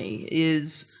missing for me,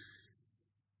 is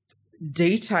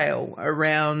detail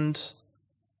around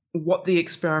what the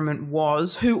experiment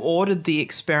was, who ordered the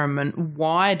experiment,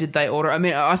 why did they order. I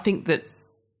mean, I think that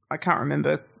I can't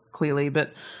remember clearly,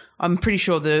 but I'm pretty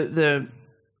sure the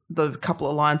couple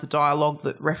of lines of dialogue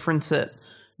that reference it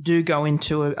do go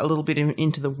into a little bit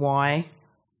into the why.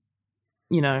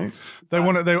 It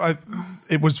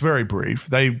was very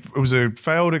brief. It was a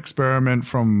failed experiment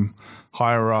from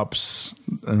higher ups,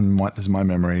 and this is my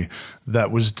memory,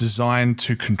 that was designed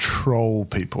to control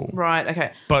people. Right,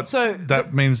 okay. But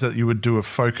that means that you would do a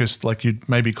focused, like you'd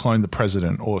maybe clone the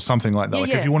president or something like that.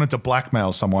 If you wanted to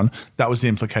blackmail someone, that was the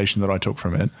implication that I took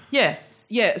from it.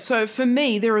 Yeah. So for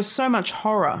me, there is so much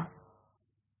horror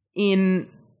in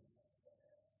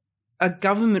a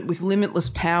government with limitless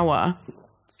power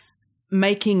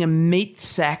making a meat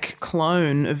sack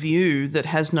clone of you that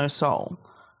has no soul.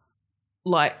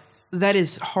 Like, that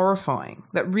is horrifying.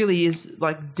 That really is,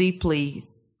 like, deeply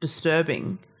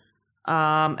disturbing.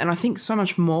 And I think so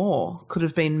much more could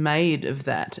have been made of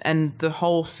that. And the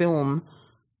whole film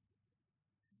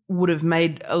would have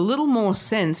made a little more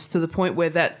sense to the point where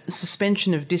that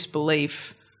suspension of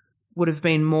disbelief would have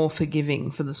been more forgiving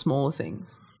for the smaller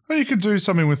things. Well, you could do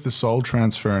something with the soul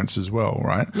transference as well,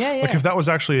 right? Yeah, yeah. Like if that was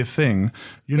actually a thing,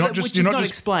 you're not just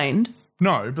explained.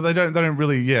 No, but they don't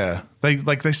really. Yeah,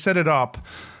 they set it up.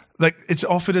 Like it's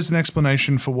offered as an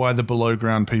explanation for why the below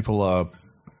ground people are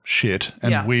shit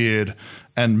and weird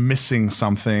and missing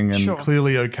something and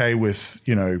clearly okay with,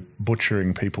 you know,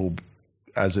 butchering people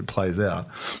as it plays out.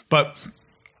 But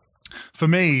for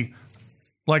me,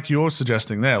 like you're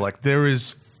suggesting there, like there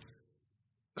is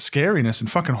scariness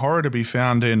and fucking horror to be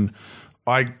found in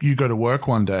you go to work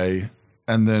one day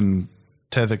and then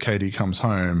Tether Katie comes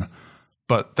home,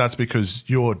 but that's because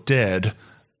you're dead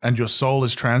and your soul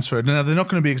is transferred. Now, they're not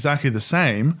going to be exactly the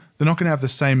same. They're not going to have the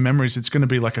same memories. It's going to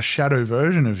be like a shadow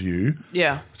version of you.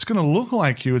 Yeah. It's going to look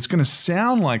like you. It's going to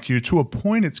sound like you. To a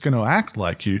point, it's going to act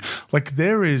like you. Like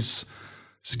there is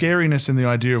scariness in the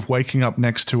idea of waking up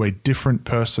next to a different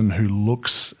person who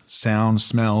looks, sounds,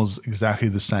 smells exactly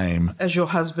the same as your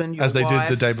husband, your as they wife.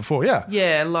 did the day before. Yeah.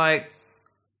 Yeah, like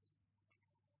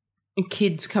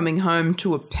kids coming home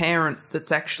to a parent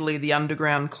that's actually the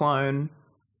underground clone.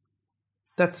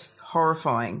 That's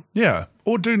horrifying. Yeah.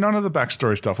 Or do none of the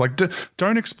backstory stuff. Like,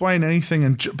 don't explain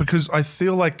anything. Because I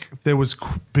feel like there was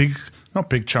not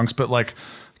big chunks, but like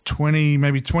 20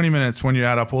 minutes when you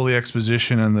add up all the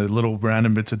exposition and the little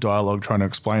random bits of dialogue trying to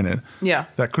explain it. Yeah.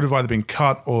 That could have either been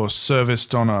cut or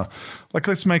serviced on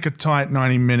let's make a tight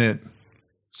 90-minute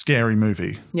scary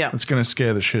movie. Yeah. It's going to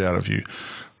scare the shit out of you.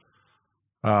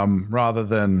 Rather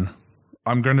than,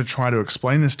 I'm going to try to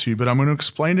explain this to you, but I'm going to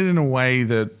explain it in a way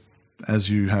that,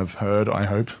 as you have heard, I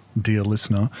hope, dear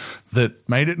listener, that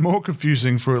made it more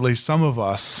confusing for at least some of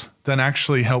us than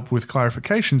actually help with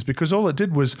clarifications, because all it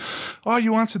did was, oh,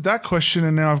 you answered that question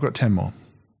and now I've got 10 more.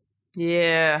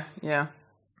 Yeah, yeah.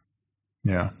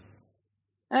 Yeah.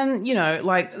 And, you know,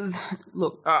 like,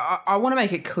 look, I want to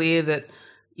make it clear that,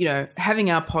 you know,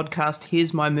 having our podcast,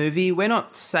 Here's My Movie, we're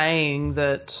not saying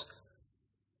that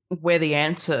we're the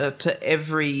answer to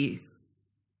every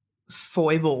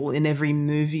foible in every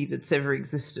movie that's ever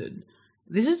existed.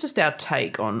 This is just our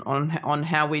take on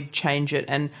how we'd change it,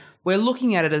 and we're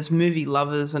looking at it as movie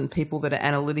lovers and people that are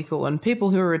analytical and people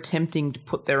who are attempting to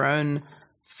put their own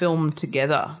film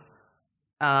together,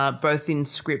 both in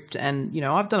script and, you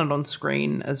know, I've done it on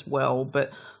screen as well,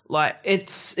 but like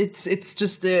it's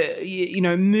just you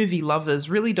know, movie lovers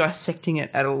really dissecting it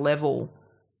at a level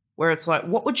where it's like,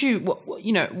 what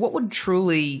would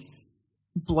truly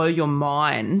blow your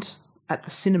mind at the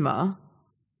cinema,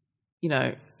 you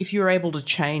know, if you're able to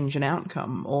change an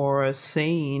outcome or a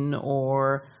scene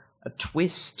or a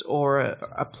twist or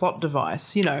a plot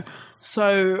device, you know.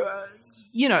 So,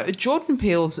 you know, Jordan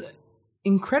Peele's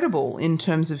incredible in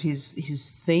terms of his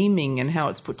theming and how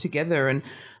it's put together, and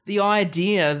the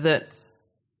idea that,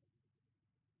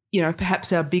 you know,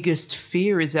 perhaps our biggest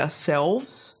fear is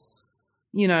ourselves.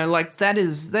 You know, like that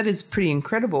is pretty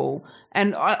incredible.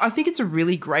 And I think it's a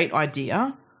really great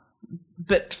idea.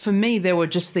 But for me, there were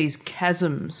just these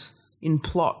chasms in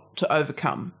plot to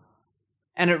overcome.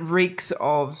 And it reeks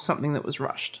of something that was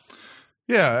rushed.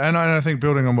 Yeah, and I think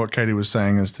building on what Katie was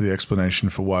saying as to the explanation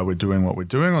for why we're doing what we're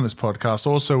doing on this podcast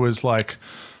also is like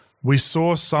we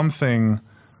saw something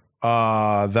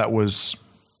that was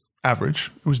average.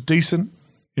 It was decent.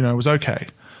 You know, it was okay.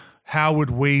 How would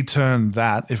we turn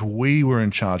that, if we were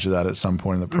in charge of that at some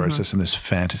point in the process in this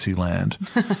fantasy land,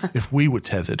 if we were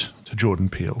tethered to Jordan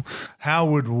Peele, how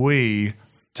would we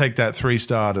take that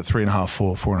 3-star to 3.5,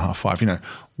 4, 4.5, 5? You know,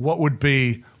 what would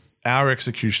be our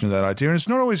execution of that idea? And it's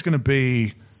not always going to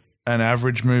be an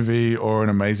average movie or an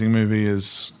amazing movie,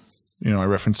 as, you know, I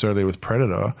referenced earlier with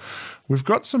Predator. We've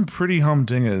got some pretty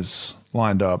humdingers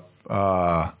lined up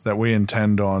that we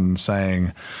intend on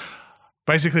saying,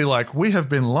 basically, like, we have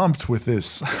been lumped with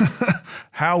this.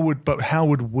 How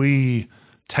would we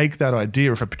take that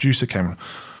idea if a producer came,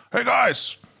 hey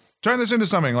guys, turn this into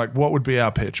something? Like, what would be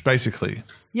our pitch, basically?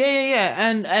 Yeah.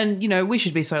 And you know, we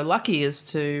should be so lucky as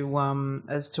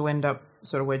to end up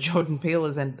sort of where Jordan Peele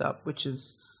has ended up, which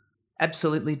is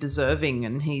absolutely deserving,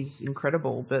 and he's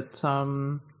incredible. But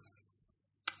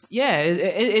yeah,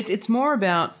 it's more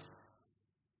about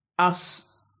us.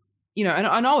 You know,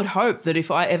 and I would hope that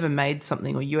if I ever made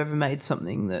something or you ever made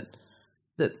something that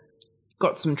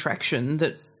got some traction,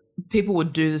 that people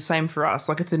would do the same for us.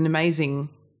 Like, it's an amazing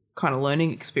kind of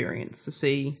learning experience to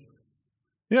see.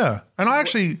 Yeah. And I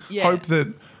actually hope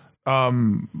that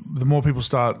the more people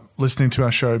start listening to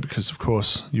our show, because of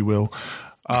course you will,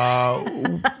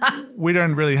 we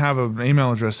don't really have an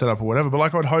email address set up or whatever, but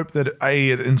like I'd hope that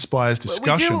it inspires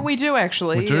discussion. We do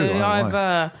actually. We do.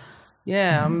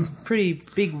 I'm pretty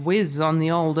big whiz on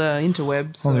the old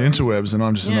interwebs. So. On the interwebs, and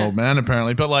I'm just an old man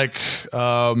apparently. But like,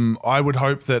 I would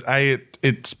hope that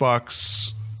it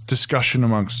sparks discussion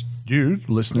amongst you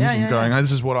listeners and going, hey,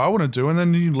 this is what I want to do, and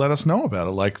then you let us know about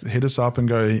it. Like, hit us up and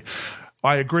go,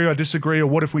 I agree, I disagree, or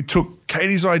what if we took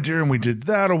Katie's idea and we did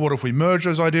that, or what if we merged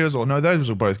those ideas, or no, those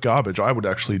are both garbage. I would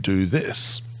actually do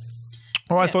this.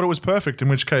 Or I thought it was perfect, in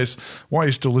which case, why are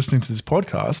you still listening to this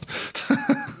podcast?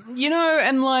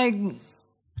 And like,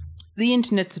 the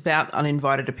internet's about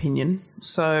uninvited opinion,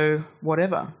 so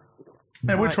whatever.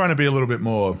 Yeah, we're trying to be a little bit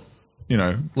more,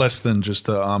 less than just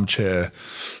the armchair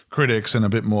critics, and a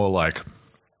bit more like,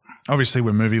 obviously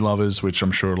we're movie lovers, which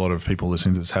I'm sure a lot of people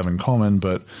listening to this have in common,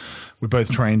 but we're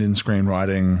both trained in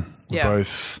screenwriting. We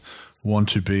both want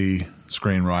to be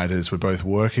screenwriters. We're both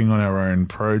working on our own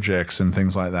projects and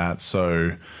things like that.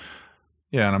 So,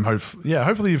 yeah, and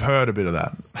hopefully you've heard a bit of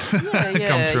that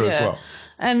come through as well.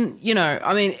 And,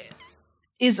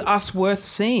 is Us worth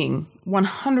seeing?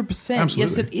 100%. Absolutely.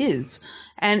 Yes, it is.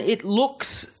 And it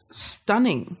looks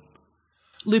stunning.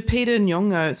 Lupita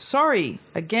Nyong'o, sorry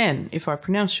again if I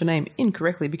pronounced your name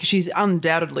incorrectly, because she's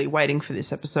undoubtedly waiting for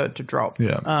this episode to drop.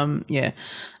 Yeah. Yeah.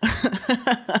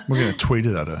 We're going to tweet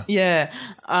it at her.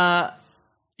 Yeah.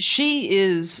 She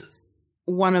is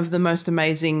one of the most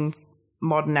amazing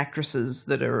modern actresses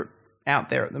that are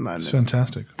out there at the moment. It's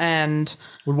fantastic. And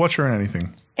would watch her in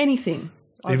anything. Anything.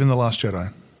 Even The Last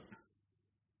Jedi.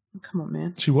 Come on,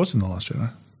 man. She was in The Last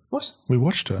Jedi. What? We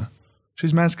watched her.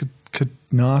 She's Maz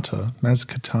Kanata.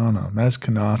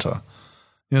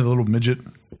 You know, the little midget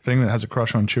thing that has a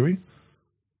crush on Chewie?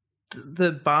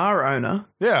 The bar owner.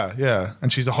 Yeah.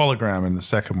 And she's a hologram in the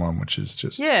second one, which is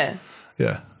just... Yeah.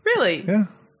 Yeah. Really? Yeah.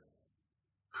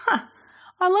 Huh.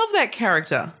 I love that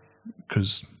character.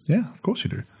 Because, yeah, of course you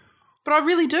do. But I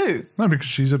really do. No, because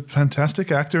she's a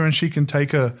fantastic actor and she can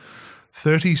take a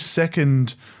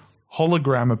 30-second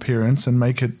hologram appearance and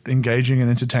make it engaging and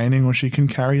entertaining, or she can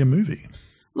carry a movie.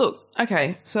 Look,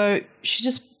 okay, so she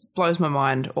just blows my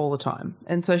mind all the time.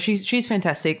 And so she's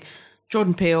fantastic.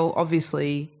 Jordan Peele,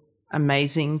 obviously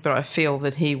amazing, but I feel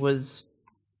that he was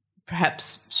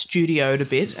perhaps studioed a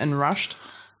bit and rushed.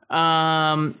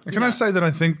 Can I say that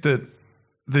I think that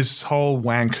this whole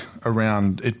wank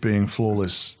around it being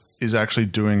flawless is actually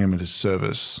doing him a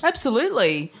disservice?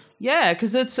 Absolutely. Yeah,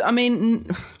 because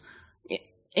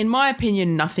in my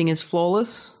opinion, nothing is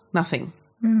flawless. Nothing.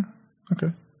 Yeah,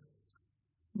 okay.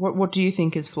 What do you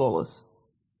think is flawless?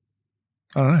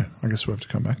 I don't know. I guess we'll have to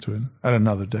come back to it at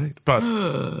another date. But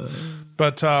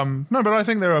but I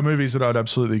think there are movies that I'd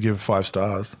absolutely give 5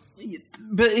 stars.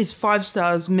 But is 5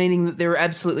 stars meaning that there are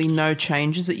absolutely no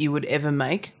changes that you would ever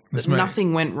make? That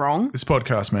nothing went wrong? This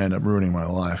podcast may end up ruining my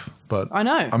life, but I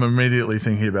know. I'm immediately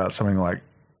thinking about something like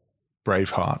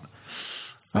Braveheart,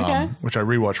 which I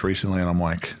rewatched recently, and I'm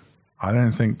like, I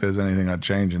don't think there's anything I'd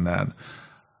change in that.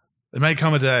 There may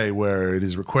come a day where it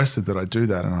is requested that I do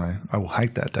that, and I will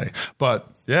hate that day. But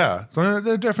yeah, so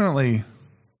there are definitely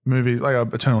movies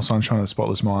like Eternal Sunshine of the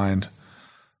Spotless Mind,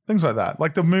 things like that.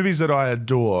 Like the movies that I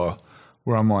adore,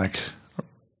 where I'm like,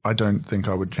 I don't think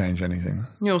I would change anything.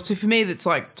 So for me, that's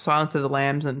like Silence of the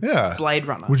Lambs and Blade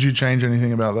Runner. Would you change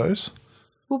anything about those?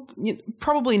 Well,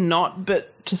 probably not,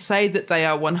 but to say that they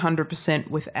are 100%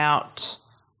 without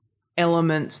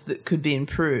elements that could be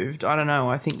improved, I don't know.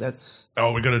 I think that's...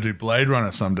 Oh, we're going to do Blade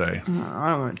Runner someday. No, I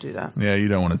don't want to do that. Yeah, you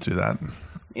don't want to do that.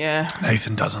 Yeah.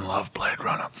 Nathan doesn't love Blade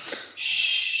Runner.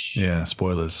 Shh. Yeah,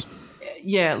 spoilers.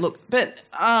 Yeah, look, but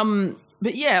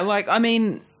yeah, like,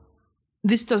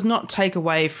 this does not take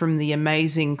away from the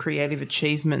amazing creative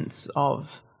achievements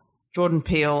of Jordan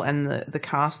Peele and the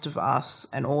cast of Us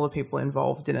and all the people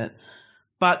involved in it.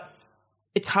 But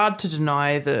it's hard to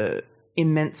deny the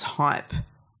immense hype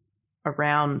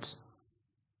around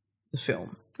the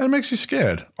film. And it makes you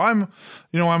scared. I'm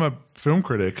a film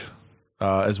critic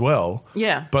as well.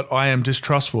 Yeah. But I am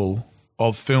distrustful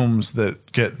of films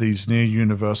that get these near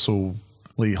universally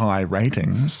high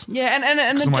ratings. Yeah, and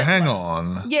I'm like, hang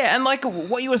on. Yeah, and like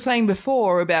what you were saying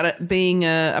before about it being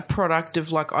a product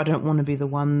of like, I don't want to be the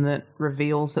one that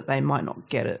reveals that they might not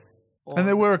get it. And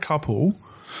there were a couple,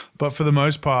 but for the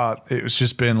most part, it was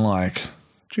just been like,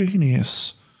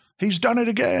 genius. He's done it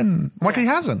again. Like, he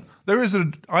hasn't.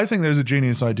 I think there's a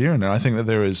genius idea in there. I think that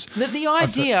there is. The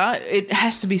idea, it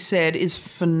has to be said, is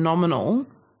phenomenal.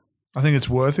 I think it's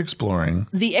worth exploring.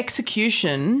 The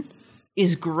execution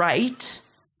is great,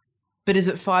 but is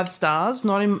it 5 stars?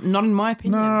 Not in my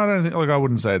opinion. No, I don't think. Like, I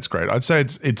wouldn't say it's great. I'd say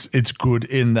it's good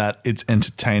in that it's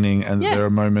entertaining and there are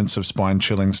moments of spine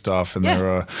chilling stuff, and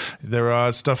there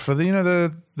are stuff for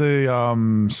the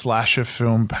slasher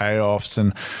film payoffs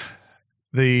and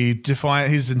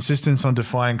his insistence on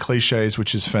defying cliches,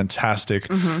 which is fantastic.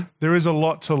 Mm-hmm. There is a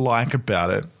lot to like about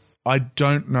it. I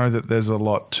don't know that there's a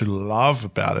lot to love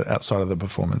about it outside of the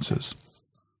performances.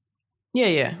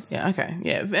 Yeah, okay,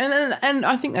 yeah, and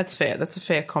I think that's fair. That's a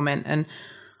fair comment, and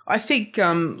I think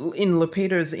in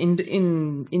Lupita's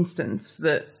instance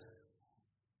that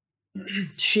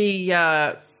she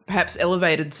perhaps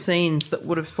elevated scenes that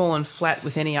would have fallen flat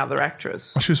with any other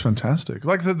actress. Oh, she was fantastic.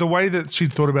 Like the way that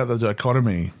she'd thought about the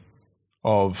dichotomy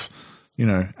of,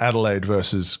 Adelaide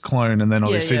versus Clone, and then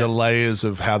obviously the layers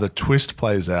of how the twist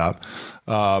plays out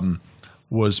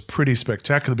was pretty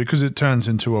spectacular, because it turns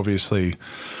into obviously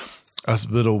a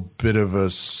little bit of a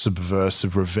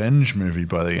subversive revenge movie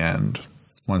by the end.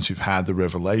 Once you've had the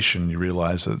revelation, you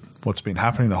realize that what's been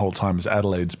happening the whole time is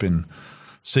Adelaide's been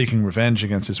seeking revenge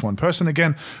against this one person.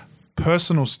 Again,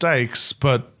 personal stakes,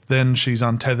 but then she's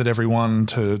untethered everyone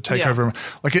to take over.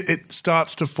 Like, it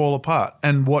starts to fall apart.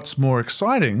 And what's more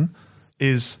exciting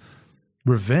is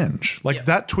revenge. Like,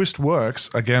 that twist works,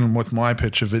 again, with my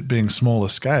pitch of it being smaller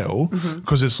scale,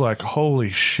 because it's like, holy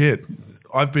shit,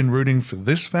 I've been rooting for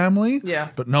this family,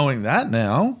 but knowing that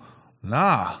now,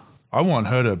 I want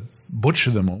her to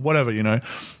butcher them or whatever, You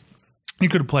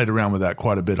could have played around with that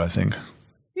quite a bit, I think.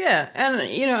 Yeah, and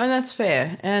and that's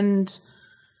fair. And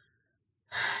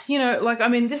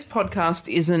this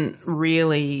podcast isn't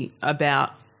really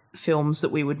about films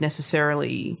that we would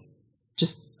necessarily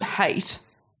just hate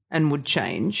and would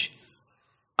change.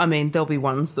 I mean, there'll be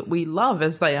ones that we love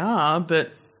as they are,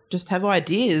 but just have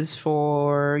ideas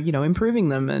for, improving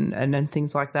them and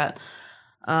things like that.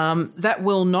 That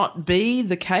will not be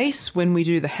the case when we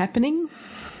do The Happening.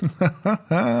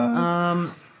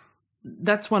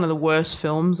 That's one of the worst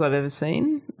films I've ever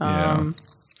seen.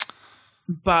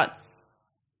 But,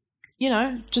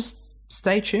 just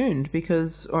stay tuned,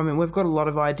 because, we've got a lot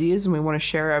of ideas and we want to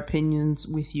share our opinions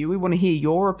with you. We want to hear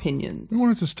your opinions. We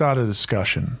wanted to start a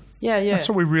discussion. Yeah. That's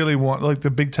what we really want. Like,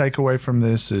 the big takeaway from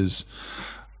this is,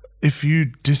 if you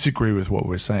disagree with what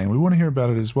we're saying, we want to hear about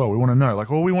it as well. We want to know.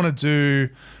 Like, all we want to do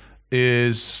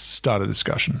is start a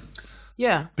discussion.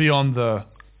 Yeah. Beyond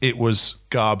it was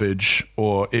garbage,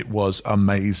 or it was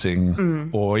amazing,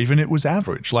 or even it was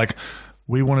average. Like,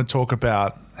 we want to talk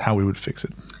about how we would fix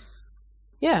it.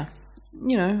 Yeah.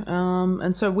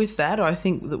 And so with that, I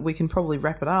think that we can probably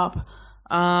wrap it up.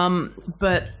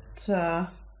 But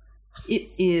it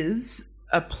is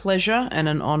a pleasure and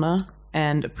an honor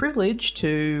and a privilege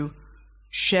to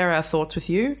share our thoughts with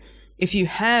you. If you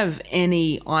have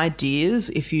any ideas,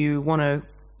 if you want to,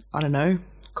 I don't know,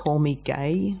 call me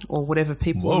gay or whatever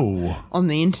people on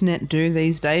the internet do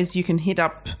these days, you can hit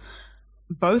up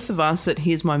both of us at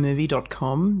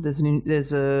here'smymovie.com.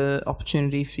 There's a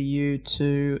opportunity for you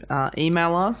to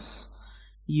email us.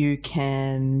 You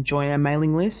can join our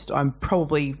mailing list. I'm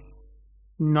probably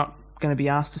not going to be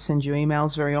asked to send you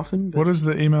emails very often. But what is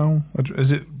the email?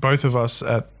 Is it both of us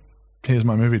at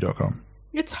here'smymovie.com?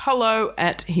 It's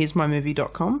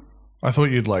hello@here'smymovie.com. I thought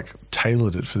you'd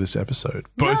tailored it for this episode.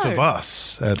 Both of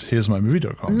us at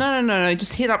here'smymovie.com. No.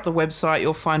 Just hit up the website.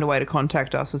 You'll find a way to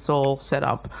contact us. It's all set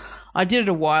up. I did it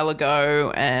a while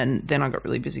ago, and then I got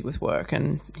really busy with work,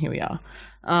 and here we are.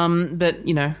 But,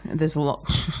 there's a lot.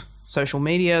 Social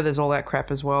media, there's all that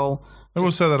crap as well. And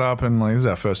we'll set that up, and this is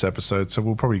our first episode, so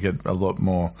we'll probably get a lot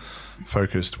more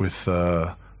focused with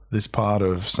this part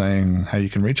of saying how you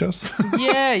can reach us.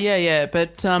 Yeah.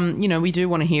 But, we do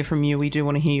want to hear from you. We do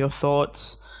want to hear your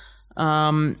thoughts.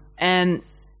 And,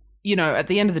 at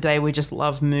the end of the day, we just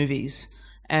love movies.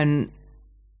 And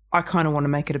I kind of want to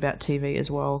make it about TV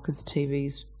as well, because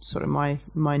TV's sort of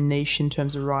my niche in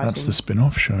terms of writing. That's the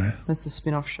spin-off show.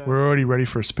 We're already ready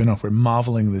for a spin-off. We're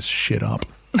marveling this shit up.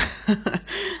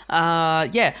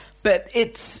 Yeah, but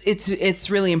it's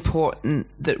really important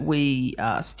that we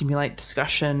stimulate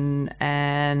discussion,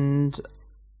 and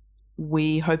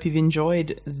we hope you've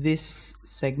enjoyed this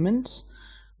segment.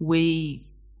 We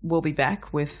will be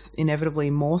back with inevitably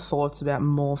more thoughts about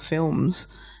more films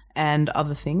and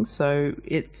other things. So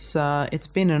it's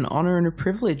been an honor and a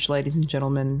privilege, ladies and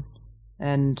gentlemen,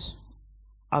 and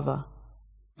other.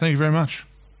 Thank you very much.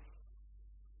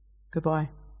 Goodbye.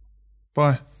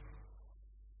 Bye.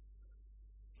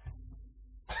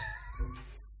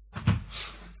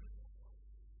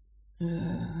 Do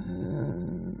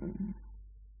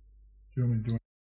you want me to do it?